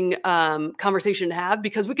interesting conversation to have,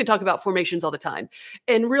 because we can talk about formations all the time.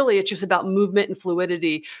 And really, it's just about movement and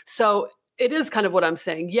fluidity. So it is kind of what I'm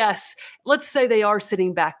saying. Yes, let's say they are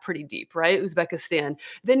sitting back pretty deep, right? Uzbekistan.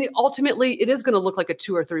 Then ultimately, it is going to look like a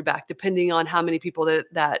 2 or 3 back, depending on how many people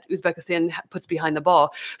that Uzbekistan puts behind the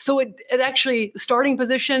ball. So it actually, starting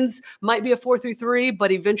positions might be a 4-3-3,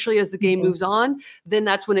 but eventually as the game moves on, then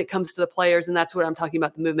that's when it comes to the players, and that's what I'm talking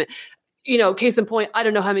about, the movement. Case in point, I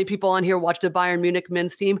don't know how many people on here watched the Bayern Munich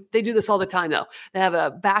men's team. They do this all the time, though. They have a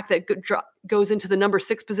back that goes into the number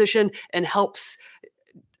 6 position and helps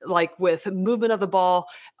like with movement of the ball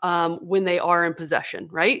when they are in possession,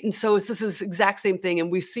 right? And so this is the exact same thing.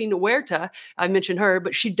 And we've seen Huerta, I mentioned her,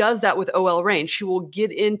 but she does that with OL range. She will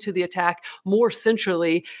get into the attack more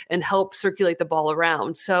centrally and help circulate the ball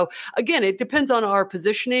around. So again, it depends on our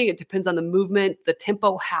positioning. It depends on the movement. The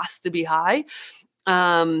tempo has to be high.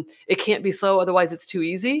 It can't be slow, otherwise it's too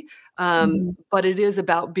easy. But it is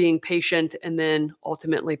about being patient, and then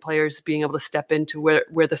ultimately players being able to step into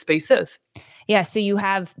where the space is. Yeah, so you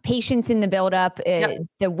have patience in the buildup, the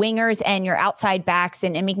wingers and your outside backs,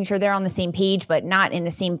 and making sure they're on the same page, but not in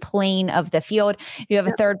the same plane of the field. You have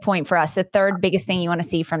a third point for us, the third biggest thing you want to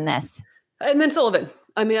see from this. And then Sullivan.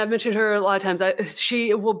 I mean, I've mentioned her a lot of times.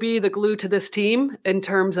 She will be the glue to this team in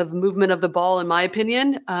terms of movement of the ball, in my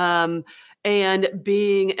opinion. And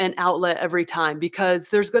being an outlet every time, because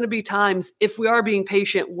there's going to be times, if we are being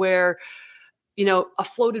patient, where, a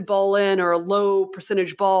floated ball in or a low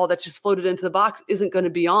percentage ball that's just floated into the box isn't going to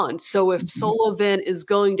be on. So if Sullivan is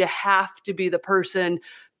going to have to be the person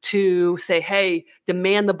to say, hey,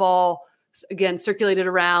 demand the ball, again, circulate it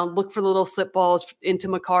around, look for the little slip balls into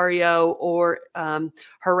Macario or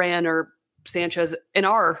Haran or Sanchez in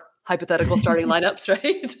our hypothetical starting lineups,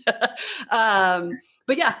 right?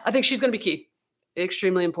 But yeah, I think she's going to be key,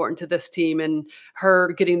 extremely important to this team, and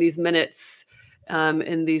her getting these minutes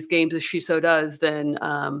in these games as she so does, then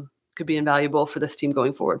could be invaluable for this team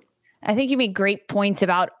going forward. I think you made great points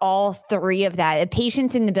about all three of that. The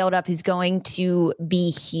patience in the buildup is going to be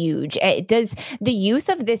huge. Does the youth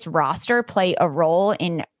of this roster play a role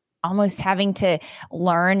in almost having to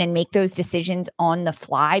learn and make those decisions on the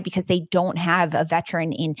fly, because they don't have a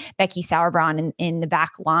veteran in Becky Sauerbrunn in the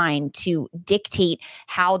back line to dictate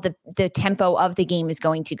how the tempo of the game is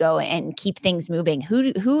going to go and keep things moving?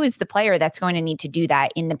 Who is the player that's going to need to do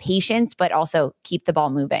that in the patience, but also keep the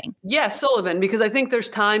ball moving? Yeah, Sullivan, because I think there's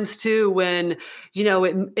times too when,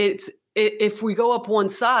 if we go up one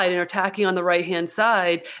side and are attacking on the right-hand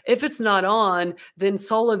side, if it's not on, then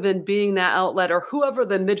Sullivan being that outlet, or whoever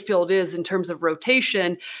the midfield is in terms of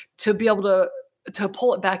rotation, to be able to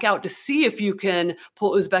pull it back out, to see if you can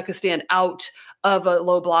pull Uzbekistan out of a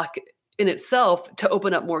low block in itself to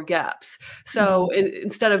open up more gaps. So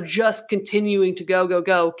instead of just continuing to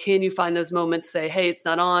go, can you find those moments, say, hey, it's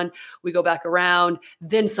not on, we go back around,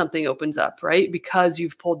 then something opens up, right? Because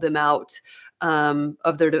you've pulled them out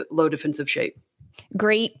of their low defensive shape.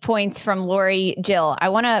 Great points from Lori. Jill, I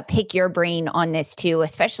want to pick your brain on this too,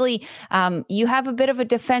 especially you have a bit of a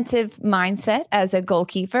defensive mindset as a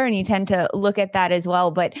goalkeeper, and you tend to look at that as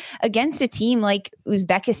well. But against a team like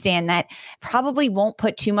Uzbekistan that probably won't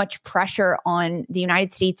put too much pressure on the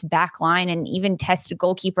United States back line and even test a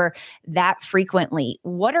goalkeeper that frequently,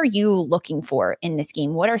 what are you looking for in this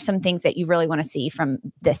game? What are some things that you really want to see from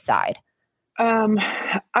this side?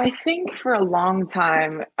 I think for a long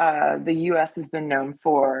time, the U.S. has been known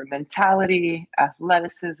for mentality,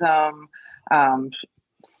 athleticism,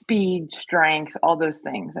 speed, strength, all those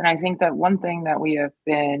things. And I think that one thing that we have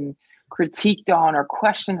been critiqued on or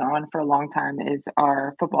questioned on for a long time is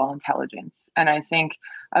our football intelligence. And I think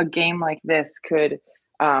a game like this could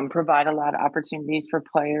provide a lot of opportunities for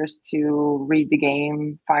players to read the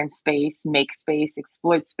game, find space, make space,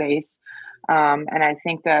 exploit space. And I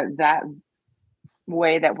think that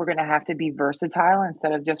way that we're going to have to be versatile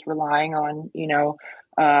instead of just relying on,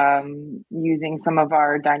 using some of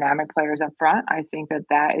our dynamic players up front. I think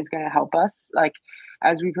that is going to help us. Like,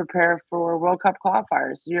 as we prepare for World Cup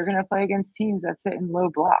qualifiers, you're going to play against teams that sit in low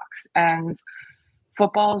blocks, and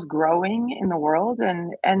football is growing in the world,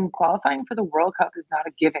 and qualifying for the World Cup is not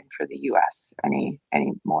a given for the US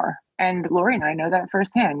anymore. And Lori and I know that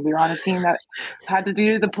firsthand. We were on a team that had to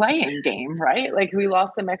do the play-in game, right? Like, we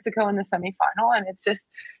lost to Mexico in the semifinal, and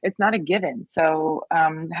it's not a given. So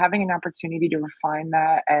having an opportunity to refine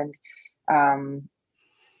that and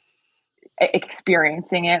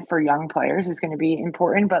experiencing it for young players is going to be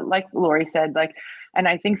important. But like Lori said, and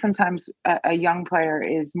I think sometimes a young player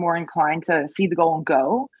is more inclined to see the goal and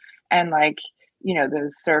go. And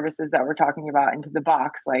those services that we're talking about into the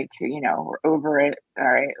box, we're over it. All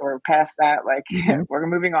right. Or past that, we're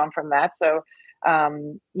moving on from that. So,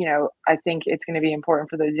 I think it's going to be important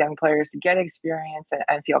for those young players to get experience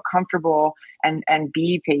and feel comfortable and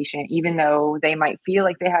be patient, even though they might feel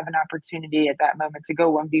like they have an opportunity at that moment to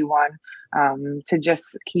go 1v1, to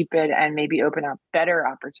just keep it and maybe open up better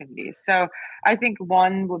opportunities. So I think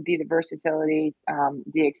one would be the versatility,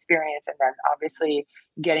 the experience, and then obviously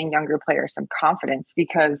getting younger players some confidence,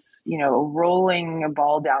 because, rolling a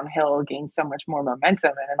ball downhill gains so much more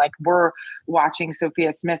momentum. And we're watching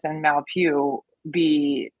Sophia Smith and Mal Pugh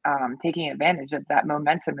be taking advantage of that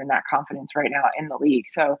momentum and that confidence right now in the league.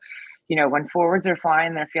 So, when forwards are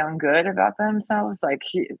flying, they're feeling good about themselves,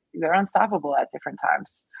 they're unstoppable at different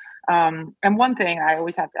times. And one thing I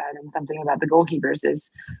always have to add in something about the goalkeepers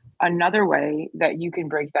is another way that you can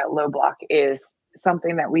break that low block is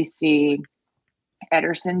something that we see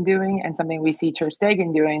Ederson doing and something we see Ter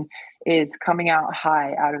Stegen doing is coming out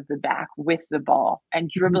high out of the back with the ball and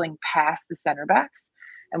dribbling past the center backs.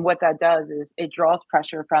 And what that does is it draws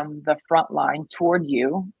pressure from the front line toward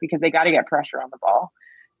you, because they got to get pressure on the ball.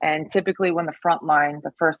 And typically when the front line,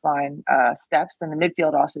 the first line steps, then the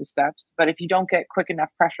midfield also steps. But if you don't get quick enough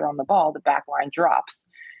pressure on the ball, the back line drops.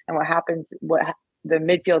 And what happens, the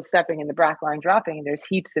midfield stepping and the back line dropping, there's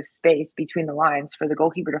heaps of space between the lines for the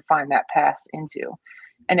goalkeeper to find that pass into.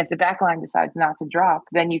 And if the back line decides not to drop,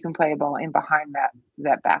 then you can play a ball in behind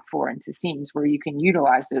that back four into seams where you can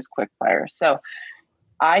utilize those quick players. So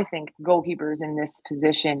I think goalkeepers in this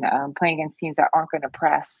position, playing against teams that aren't going to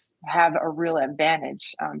press, have a real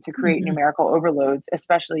advantage to create numerical overloads,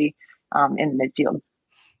 especially in the midfield.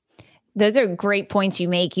 Those are great points you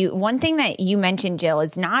make. One thing that you mentioned, Jill,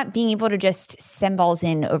 is not being able to just send balls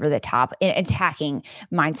in over the top, attacking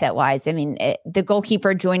mindset wise. I mean, the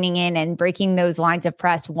goalkeeper joining in and breaking those lines of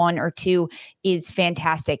press 1 or 2 is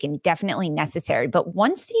fantastic and definitely necessary. But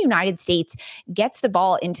once the United States gets the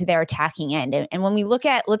ball into their attacking end, and when we look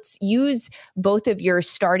at, let's use both of your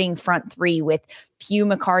starting front three with Pugh,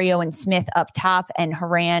 Macario, and Smith up top, and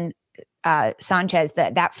Haran, Sanchez,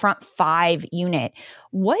 that front 5 unit,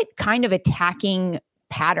 what kind of attacking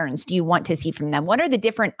patterns do you want to see from them? What are the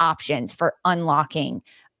different options for unlocking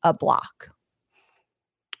a block?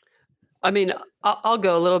 I mean, I'll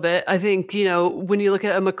go a little bit. I think, when you look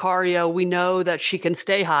at a Macario, we know that she can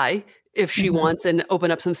stay high if she wants and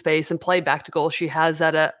open up some space and play back to goal. She has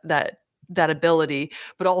that ability,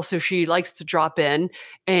 but also she likes to drop in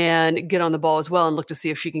and get on the ball as well and look to see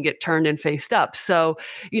if she can get turned and faced up. So,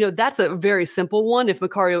 that's a very simple one. If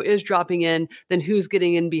Macario is dropping in, then who's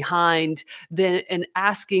getting in behind then and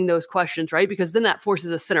asking those questions, right? Because then that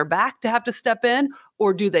forces a center back to have to step in,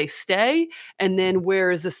 or do they stay? And then where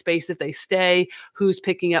is the space if they stay? Who's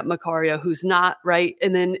picking up Macario? Who's not, right?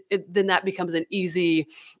 And then that becomes an easy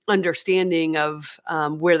understanding of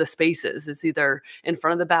where the space is. It's either in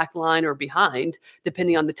front of the back line or behind,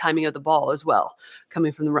 depending on the timing of the ball as well,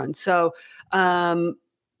 coming from the run. So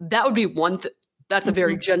that would be one That's a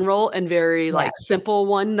very general and very like simple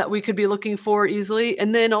one that we could be looking for easily.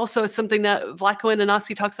 And then also something that Vlatko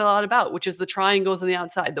Ananasi talks a lot about, which is the triangles on the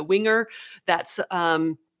outside, the winger, that's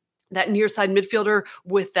that near side midfielder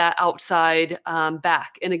with that outside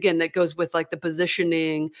back. And again, that goes with like the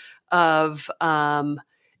positioning of,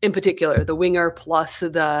 in particular, the winger plus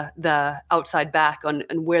the outside back on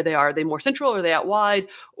and where they are. Are they more central? Are they out wide?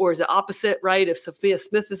 Or is it opposite, right? If Sophia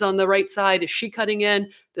Smith is on the right side, is she cutting in?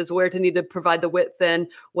 Does Loyden need to provide the width then?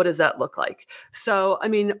 What does that look like? So, I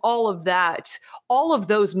mean, all of that, all of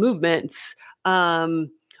those movements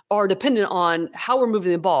are dependent on how we're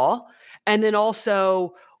moving the ball. And then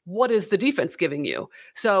also, what is the defense giving you?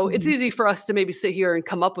 So it's easy for us to maybe sit here and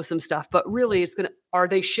come up with some stuff, but really are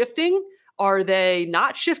they shifting? Are they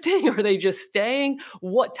not shifting? Are they just staying?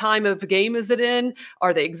 What time of game is it in?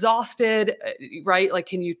 Are they exhausted? Right? Like,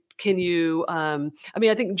 can you, I mean,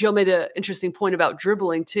 I think Jill made an interesting point about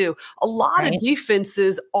dribbling too. A lot of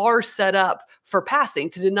defenses are set up for passing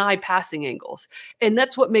to deny passing angles. And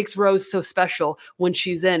that's what makes Rose so special when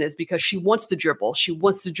she's in, is because she wants to dribble. She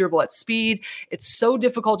wants to dribble at speed. It's so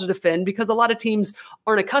difficult to defend because a lot of teams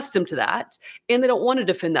aren't accustomed to that and they don't want to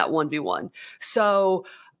defend that 1v1. So,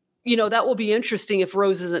 that will be interesting if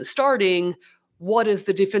Rose isn't starting. What does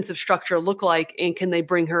the defensive structure look like? And can they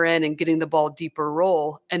bring her in and getting the ball deeper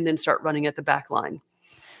role and then start running at the back line?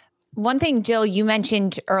 One thing, Jill, you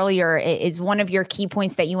mentioned earlier is one of your key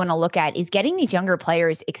points that you want to look at is getting these younger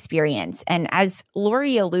players experience. And as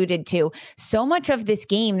Lori alluded to, so much of this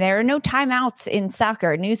game, there are no timeouts in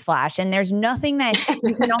soccer, newsflash, and there's nothing that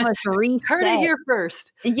you can almost reset. Heard it here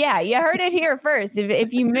first. Yeah, you heard it here first.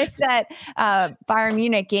 If you missed that Bayern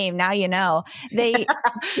Munich game, now you know. They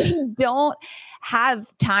don't have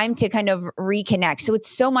time to kind of reconnect. So it's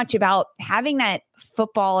so much about having that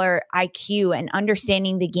footballer IQ and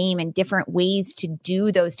understanding the game and different ways to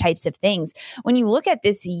do those types of things. When you look at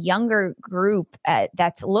this younger group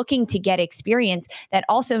that's looking to get experience, that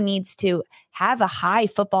also needs to have a high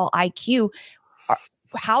football IQ,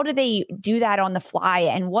 how do they do that on the fly,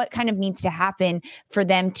 and what kind of needs to happen for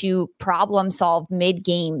them to problem solve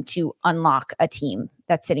mid-game to unlock a team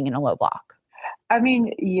that's sitting in a low block? I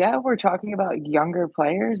mean, yeah, we're talking about younger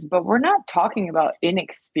players, but we're not talking about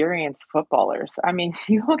inexperienced footballers. I mean, if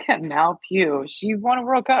you look at Mal Pugh, she won a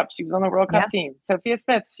World Cup. She was on the World Cup team. Sophia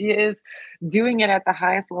Smith, she is doing it at the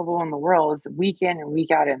highest level in the world, week in and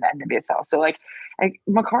week out in the NWSL. So like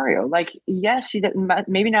Macario, yes, she didn't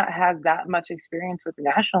maybe not has that much experience with the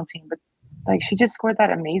national team, but she just scored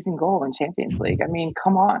that amazing goal in Champions League. I mean,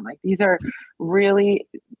 come on, these are really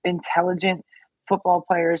intelligent football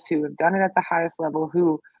players who have done it at the highest level,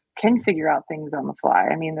 who can figure out things on the fly.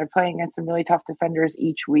 I mean, they're playing against some really tough defenders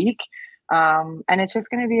each week. And it's just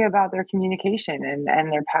going to be about their communication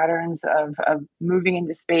and their patterns of moving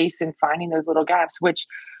into space and finding those little gaps, which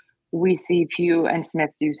we see Pugh and Smith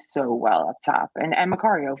do so well up top, and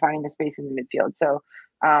Macario finding the space in the midfield. So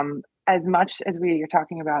as much as we are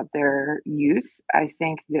talking about their youth, I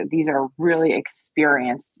think that these are really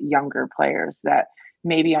experienced younger players that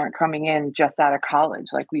maybe aren't coming in just out of college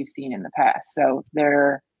like we've seen in the past. So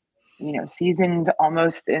they're, seasoned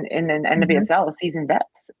almost in an NWSL, seasoned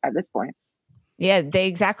vets at this point. Yeah, they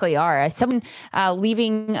exactly are. Someone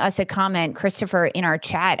leaving us a comment, Christopher, in our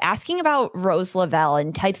chat, asking about Rose Lavelle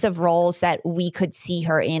and types of roles that we could see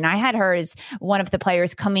her in. I had her as one of the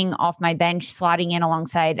players coming off my bench, slotting in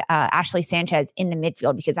alongside Ashley Sanchez in the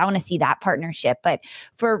midfield, because I want to see that partnership. But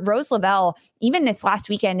for Rose Lavelle, even this last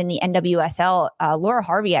weekend in the NWSL, Laura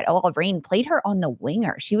Harvey at Olive Reign played her on the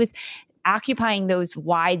winger. She was occupying those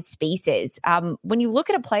wide spaces. When you look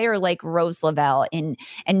at a player like Rose Lavelle and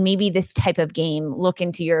maybe this type of game, look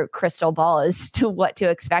into your crystal ball as to what to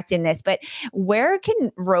expect in this, but where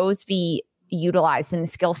can Rose be utilized in the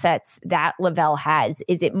skill sets that Lavelle has?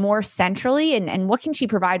 Is it more centrally, and what can she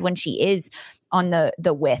provide when she is on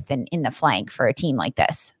the width and in the flank for a team like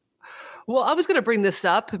this? Well, I was going to bring this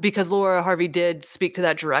up because Laura Harvey did speak to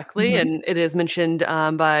that directly, and it is mentioned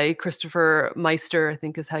by Christopher Meister, I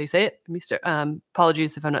think is how you say it. Meister.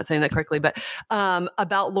 Apologies if I'm not saying that correctly, but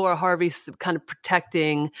about Laura Harvey kind of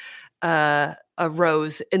protecting a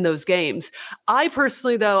Rose in those games. I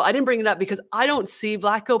personally, though, I didn't bring it up because I don't see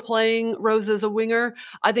Vlatko playing Rose as a winger.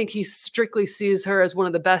 I think he strictly sees her as one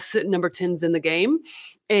of the best number 10s in the game.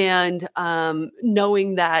 And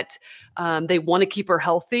knowing that they want to keep her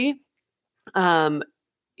healthy,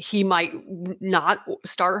 he might not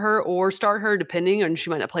start her or start her depending, and she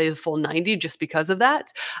might not play the full 90 just because of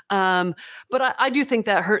that. But I do think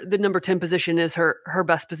that the number 10 position is her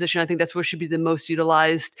best position. I think that's where she'd be the most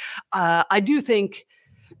utilized. I do think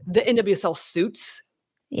the NWSL suits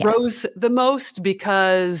Rose the most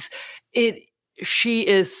because she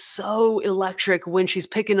is so electric when she's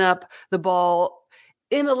picking up the ball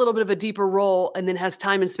in a little bit of a deeper role and then has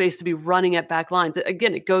time and space to be running at back lines.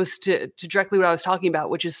 Again, it goes to directly what I was talking about,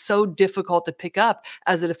 which is so difficult to pick up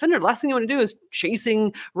as a defender. The last thing you want to do is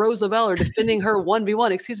chasing Rose Lavelle or defending her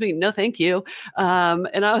 1v1. Excuse me. No, thank you.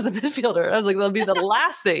 And I was a midfielder. I was like, that'll be the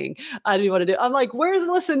last thing I didn't want to do. I'm like, where's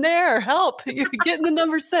Listen there? Help. You're getting the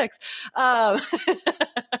number 6. Tackle.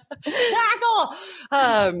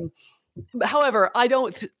 However, I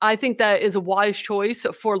think that is a wise choice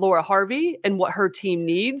for Laura Harvey and what her team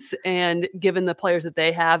needs. And given the players that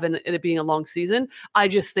they have and it being a long season, I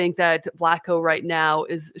just think that Vlatko right now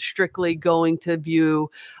is strictly going to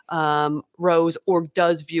view Rose, or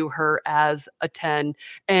does view her as a 10.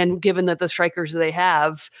 And given that the strikers they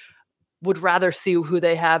have would rather see who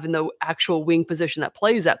they have in the actual wing position that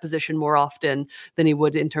plays that position more often than he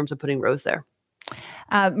would in terms of putting Rose there.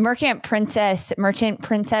 Merchant Princess,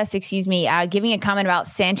 giving a comment about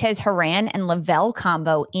Sanchez, Haran, and Lavelle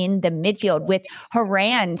combo in the midfield with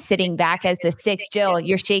Haran sitting back as the 6. Jill,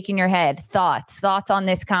 you're shaking your head. Thoughts on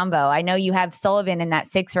this combo? I know you have Sullivan in that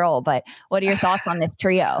 6 role, but what are your thoughts on this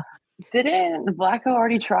trio? Didn't Vlatko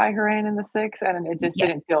already try Haran in the 6? And it just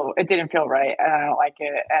didn't feel right. And I don't like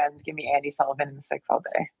it. And give me Andy Sullivan in the 6 all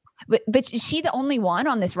day. But is she the only one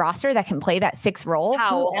on this roster that can play that 6 role?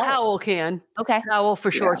 Howell can. Okay. Howell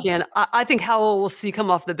for sure can. I think Howell will see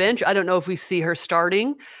come off the bench. I don't know if we see her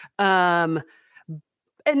starting. And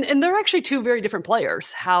they're actually 2 very different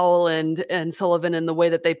players, Howell and Sullivan, in the way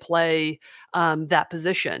that they play that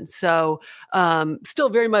position. So still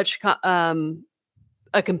very much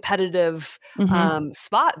a competitive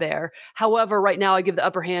spot there. However, right now I give the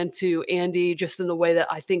upper hand to Andy, just in the way that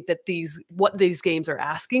I think that what these games are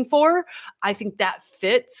asking for. I think that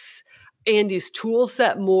fits Andy's tool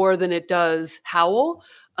set more than it does Howell.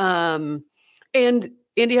 And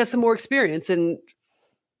Andy has some more experience, and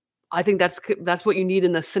I think that's what you need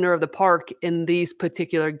in the center of the park in these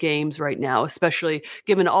particular games right now, especially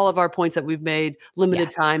given all of our points that we've made,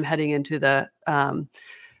 limited time heading into the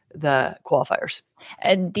qualifiers.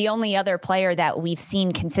 And the only other player that we've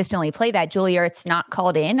seen consistently play that, Julie Ertz, not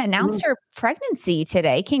called in, announced her pregnancy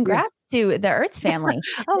today. Congrats to the Ertz family.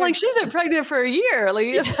 I'm like, she's been pregnant for a year.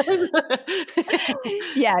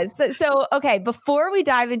 Yes. So, okay, before we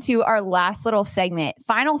dive into our last little segment,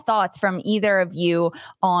 final thoughts from either of you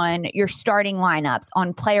on your starting lineups,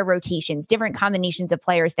 on player rotations, different combinations of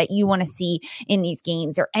players that you want to see in these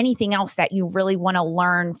games, or anything else that you really want to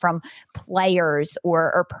learn from players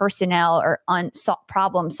or personnel or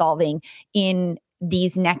problem solving in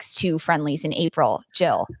these next 2 friendlies in April.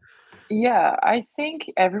 Jill. Yeah, I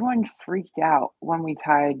think everyone freaked out when we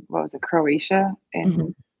tied, Croatia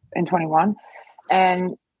in 21. And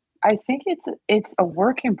I think it's a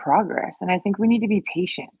work in progress. And I think we need to be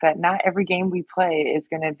patient, that not every game we play is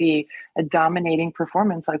going to be a dominating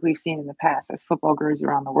performance like we've seen in the past as football grows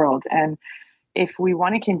around the world. And if we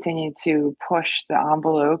want to continue to push the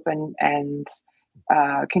envelope and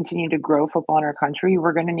continue to grow football in our country,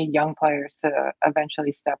 we're going to need young players to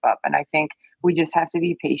eventually step up. And I think we just have to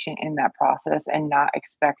be patient in that process and not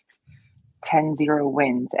expect 10-0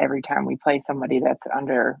 wins every time we play somebody that's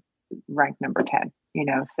under ranked number 10,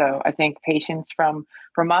 So I think patience from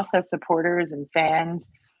us as supporters and fans,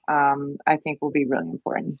 I think will be really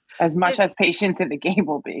important, as much as patience in the game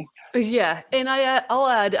will be. Yeah. And I'll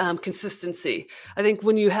add consistency. I think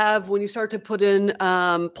when you start to put in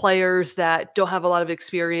players that don't have a lot of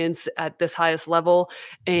experience at this highest level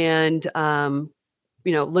and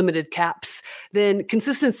limited caps, then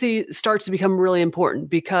consistency starts to become really important,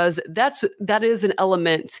 because that is an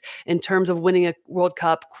element in terms of winning a World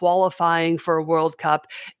Cup, qualifying for a World Cup,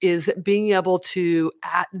 is being able to,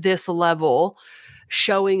 at this level,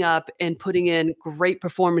 showing up and putting in great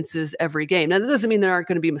performances every game. Now, that doesn't mean there aren't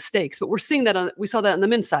going to be mistakes, but we're seeing that we saw that on the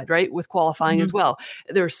men's side, right? With qualifying as well.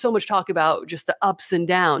 There's so much talk about just the ups and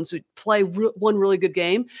downs. We play one really good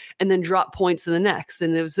game and then drop points in the next.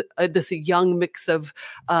 And it was this young mix of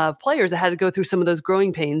players that had to go through some of those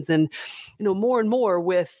growing pains. And, more and more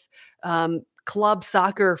with club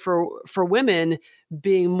soccer for women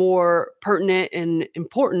being more pertinent and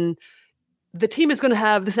important, this national team is going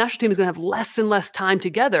to have less and less time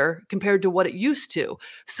together compared to what it used to.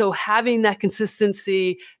 So having that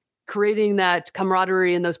consistency, creating that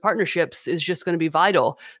camaraderie and those partnerships is just going to be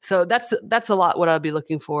vital. So that's a lot what I'll be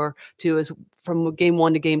looking for too, is from game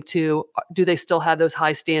 1 to game 2, do they still have those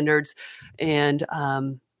high standards, and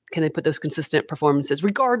can they put those consistent performances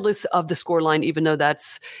regardless of the scoreline, even though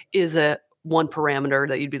is a one parameter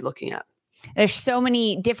that you'd be looking at. There's so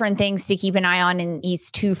many different things to keep an eye on in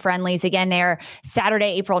these two friendlies. Again, they're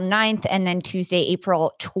Saturday, April 9th, and then Tuesday,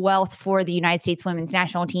 April 12th for the United States women's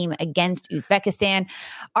national team against Uzbekistan.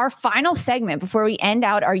 Our final segment before we end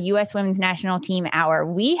out our U.S. women's national team hour,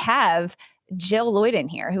 we have Jill Loyden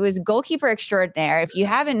here, who is goalkeeper extraordinaire. If you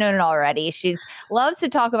haven't known it already, she's loves to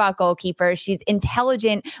talk about goalkeepers. She's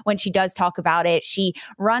intelligent when she does talk about it. She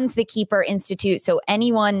runs the Keeper Institute. So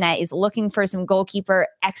anyone that is looking for some goalkeeper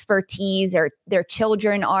expertise or their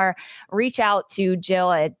children are, reach out to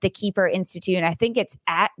Jill at the Keeper Institute. And I think it's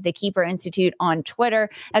at the Keeper Institute on Twitter.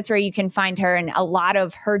 That's where you can find her and a lot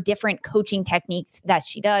of her different coaching techniques that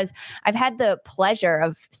she does. I've had the pleasure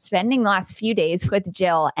of spending the last few days with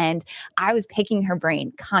Jill, and I was picking her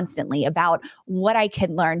brain constantly about what I could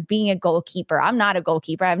learn being a goalkeeper. I'm not a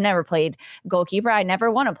goalkeeper. I've never played goalkeeper. I never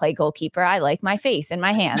want to play goalkeeper. I like my face and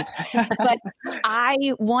my hands. But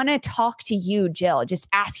I want to talk to you, Jill, just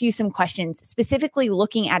ask you some questions, specifically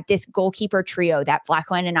looking at this goalkeeper trio that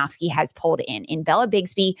Vlatko Andonovski has pulled in Bella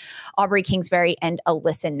Bigsby, Aubrey Kingsbury, and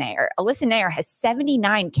Alyssa Nair. Alyssa Nair has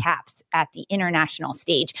 79 caps at the international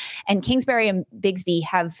stage, and Kingsbury and Bigsby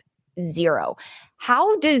have 0.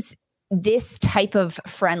 How does this type of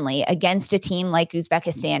friendly against a team like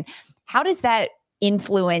Uzbekistan, how does that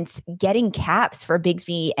influence getting caps for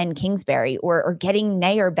Bigsby and Kingsbury or getting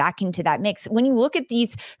Nair back into that mix? When you look at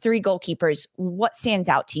these 3 goalkeepers, what stands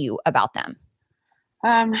out to you about them?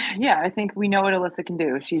 Yeah, I think we know what Alyssa can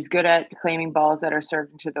do. She's good at claiming balls that are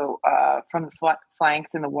served into the from the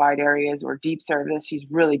flanks in the wide areas or deep service. She's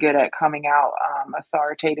really good at coming out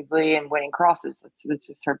authoritatively and winning crosses. It's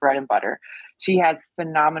just her bread and butter. She has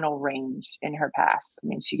phenomenal range in her pass. I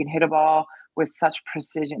mean, she can hit a ball with such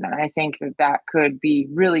precision, and I think that could be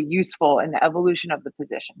really useful in the evolution of the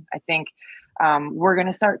position. I think we're going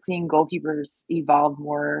to start seeing goalkeepers evolve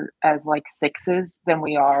more as like 6s than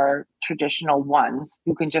we are traditional 1s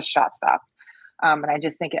who can just shot stop. And I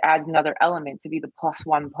just think it adds another element to be the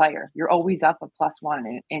 +1 player. You're always up a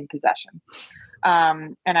 +1 in possession.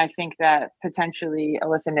 And I think that potentially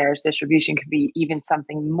Alyssa Nair's distribution could be even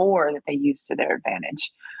something more that they use to their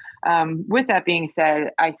advantage. With that being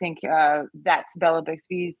said, I think that's Bella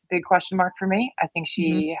Bigsby's big question mark for me. I think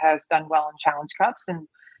she has done well in Challenge Cups and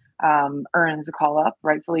earns a call up,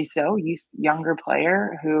 rightfully so. Younger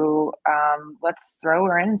player who let's throw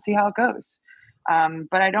her in and see how it goes.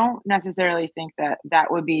 But I don't necessarily think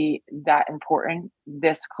that would be that important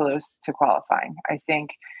this close to qualifying. I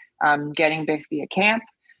think getting Bigsby a camp,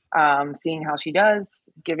 seeing how she does,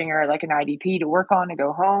 giving her like an IDP to work on to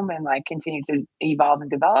go home and like continue to evolve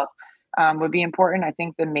and develop would be important. I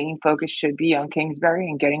think the main focus should be on Kingsbury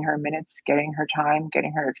and getting her minutes, getting her time,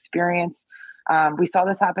 getting her experience. We saw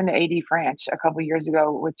this happen to AD Franch a couple years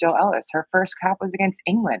ago with Jill Ellis. Her first cap was against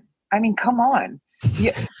England. I mean, come on.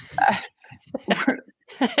 Yeah.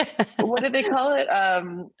 What did they call it?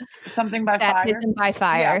 Something by Baptism fire. By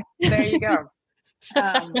fire. Yeah, there you go.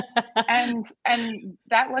 And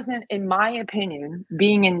that wasn't, in my opinion,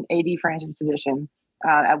 being in AD Franch's position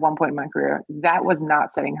at one point in my career, that was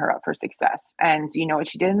not setting her up for success. And you know what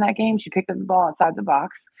she did in that game? She picked up the ball outside the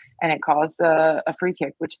box, and it caused a free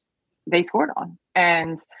kick, which they scored on.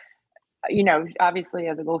 And you know, obviously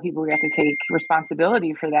as a goalkeeper, we have to take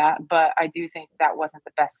responsibility for that. But I do think that wasn't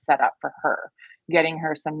the best setup for her. Getting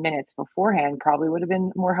her some minutes beforehand probably would have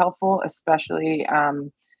been more helpful, especially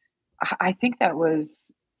I think that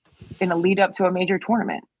was in a lead up to a major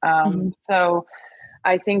tournament. So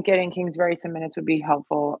I think getting Kingsbury some minutes would be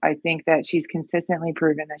helpful. I think that she's consistently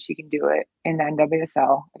proven that she can do it in the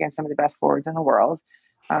NWSL against some of the best forwards in the world.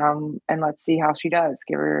 And let's see how she does.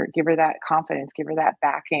 Give her that confidence, give her that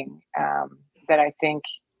backing that I think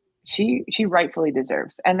she rightfully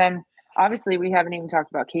deserves. And then obviously we haven't even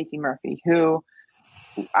talked about Casey Murphy, who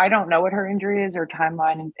I don't know what her injury is or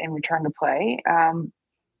timeline in return to play.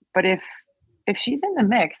 But if she's in the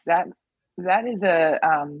mix, that is a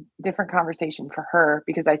different conversation for her,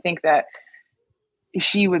 because I think that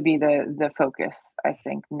she would be the focus, I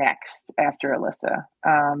think, next after Alyssa.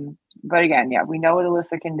 But again, yeah, we know what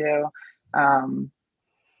Alyssa can do.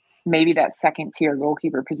 Maybe that second tier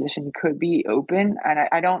goalkeeper position could be open. And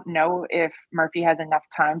I don't know if Murphy has enough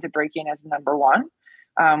time to break in as the number 1.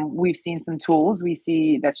 We've seen some tools. We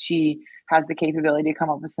see that she has the capability to come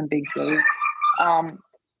up with some big saves.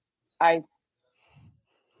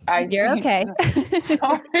 You're okay. It's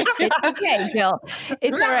okay, Jill.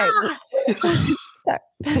 It's all right.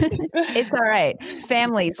 It's all right.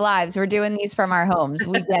 Families, lives. We're doing these from our homes.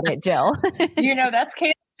 We get it, Jill. You know, that's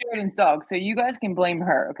Kayla's Sheridan's dog, so you guys can blame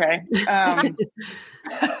her, okay?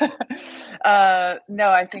 No,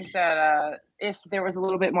 I think that if there was a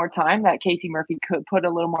little bit more time, that Casey Murphy could put a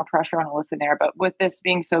little more pressure on Alyssa Nair. But with this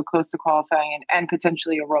being so close to qualifying and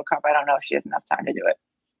potentially a World Cup, I don't know if she has enough time to do it.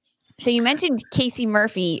 So you mentioned Casey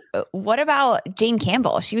Murphy. What about Jane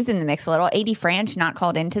Campbell? She was in the mix a little. AD Franch not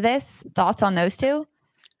called into this. Thoughts on those two?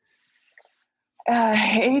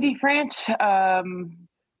 AD Franch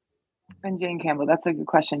and Jane Campbell. That's a good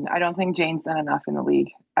question. I don't think Jane's done enough in the league.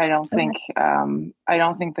 I don't think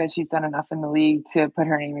that she's done enough in the league to put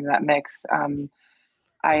her name in that mix.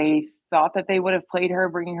 I thought that they would have played her,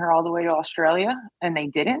 bringing her all the way to Australia, and they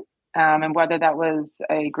didn't. And whether that was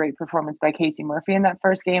a great performance by Casey Murphy in that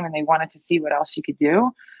first game and they wanted to see what else she could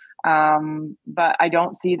do. But I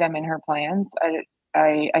don't see them in her plans.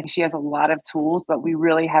 I think she has a lot of tools, but we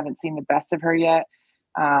really haven't seen the best of her yet.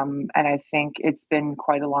 And I think it's been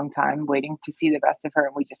quite a long time waiting to see the best of her,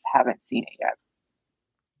 and we just haven't seen it yet.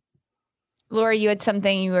 Laura, you had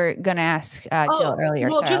something you were going to ask Jill earlier.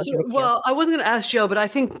 I wasn't going to ask Jill, but I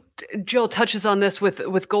think Jill touches on this with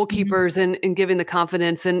goalkeepers and giving the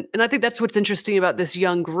confidence. And I think that's what's interesting about this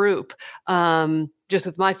young group. Just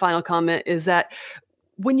with my final comment is that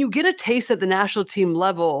when you get a taste at the national team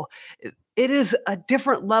level, it is a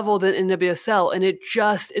different level than in NWSL, and it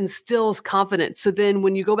just instills confidence. So then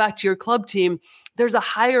when you go back to your club team, there's a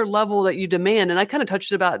higher level that you demand. And I kind of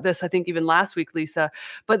touched about this, I think, even last week, Lisa.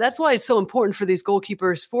 But that's why it's so important for these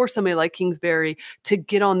goalkeepers, for somebody like Kingsbury, to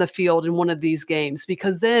get on the field in one of these games,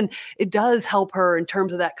 because then it does help her in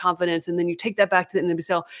terms of that confidence. And then you take that back to the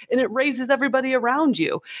NWSL, and it raises everybody around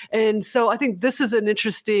you. And so I think this is an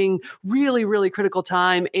interesting, really, really critical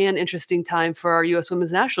time and interesting time for our U.S.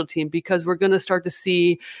 women's national team, because we're going to start to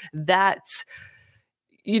see that,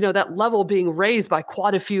 that level being raised by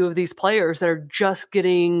quite a few of these players that are just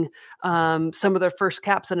getting some of their first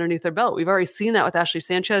caps underneath their belt. We've already seen that with Ashley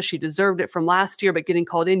Sanchez. She deserved it from last year, but getting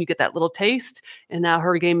called in, you get that little taste. And now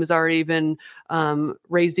her game is already even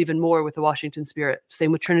raised even more with the Washington Spirit.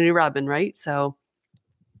 Same with Trinity Rodman, right? So,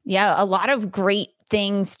 yeah, a lot of great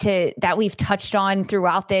things that we've touched on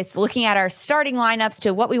throughout this, looking at our starting lineups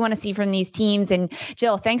to what we want to see from these teams. And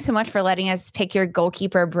Jill, thanks so much for letting us pick your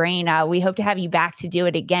goalkeeper brain. We hope to have you back to do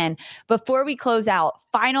it again. Before we close out,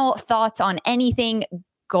 final thoughts on anything,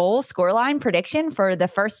 goal, scoreline prediction for the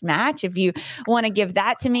first match, if you want to give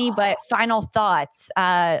that to me. But final thoughts,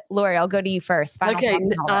 Lori, I'll go to you first. Okay.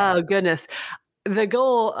 Oh, goodness. The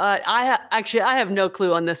goal, I have no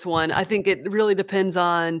clue on this one. I think it really depends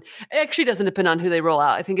on, it actually doesn't depend on who they roll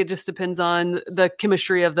out. I think it just depends on the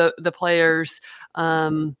chemistry of the players.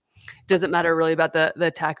 Doesn't matter really about the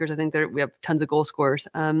attackers. I think we have tons of goal scorers.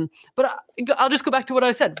 But I'll just go back to what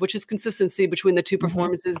I said, which is consistency between the two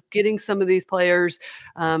performances, getting some of these players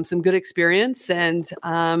some good experience, and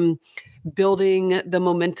building the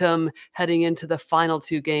momentum heading into the final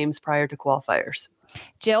two games prior to qualifiers.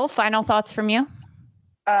 Jill, final thoughts from you?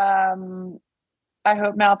 I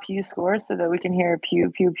hope Mal Pugh scores so that we can hear pew,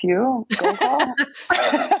 pew, pew goal call.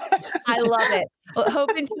 I love it.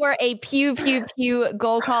 Hoping for a pew, pew, pew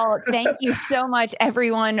goal call. Thank you so much,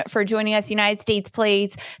 everyone, for joining us. United States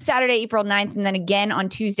plays Saturday, April 9th, and then again on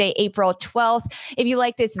Tuesday, April 12th. If you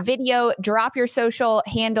like this video, drop your social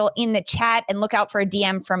handle in the chat and look out for a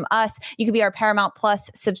DM from us. You could be our Paramount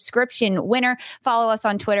Plus subscription winner. Follow us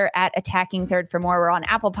on Twitter at Attacking Third for more. We're on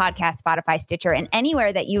Apple Podcasts, Spotify, Stitcher, and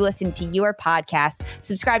anywhere that you listen to your podcast.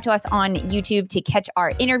 Subscribe to us on YouTube to catch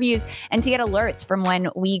our interviews and to get alerts from when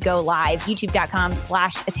we go live.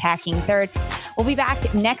 YouTube.com/Attacking Third. We'll be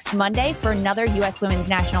back next Monday for another U.S. Women's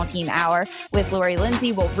National Team Hour with Lori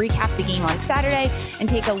Lindsay. We'll recap the game on Saturday and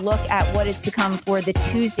take a look at what is to come for the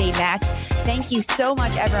Tuesday match. Thank you so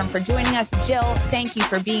much, everyone, for joining us. Jill, thank you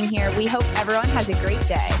for being here. We hope everyone has a great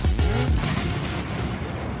day.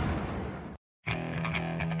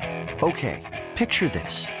 Okay, picture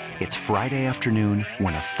this. It's Friday afternoon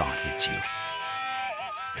when a thought hits you.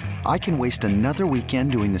 I can waste another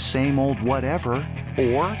weekend doing the same old whatever,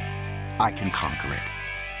 or I can conquer it.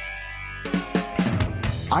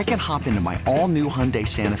 I can hop into my all-new Hyundai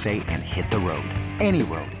Santa Fe and hit the road. Any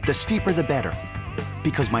road. The steeper, the better.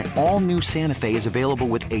 Because my all-new Santa Fe is available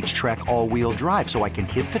with H-Track all-wheel drive, so I can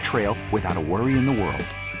hit the trail without a worry in the world.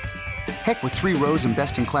 Heck, with 3 rows and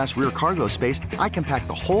best-in-class rear cargo space, I can pack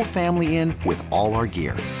the whole family in with all our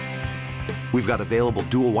gear. We've got available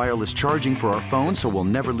dual wireless charging for our phones, so we'll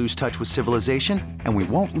never lose touch with civilization, and we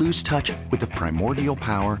won't lose touch with the primordial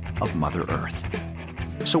power of Mother Earth.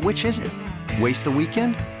 So which is it? Waste the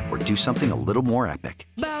weekend or do something a little more epic?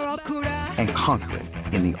 And conquer it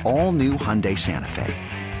in the all-new Hyundai Santa Fe.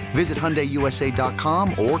 Visit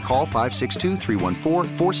HyundaiUSA.com or call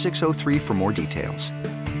 562-314-4603 for more details.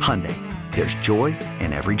 Hyundai, there's joy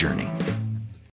in every journey.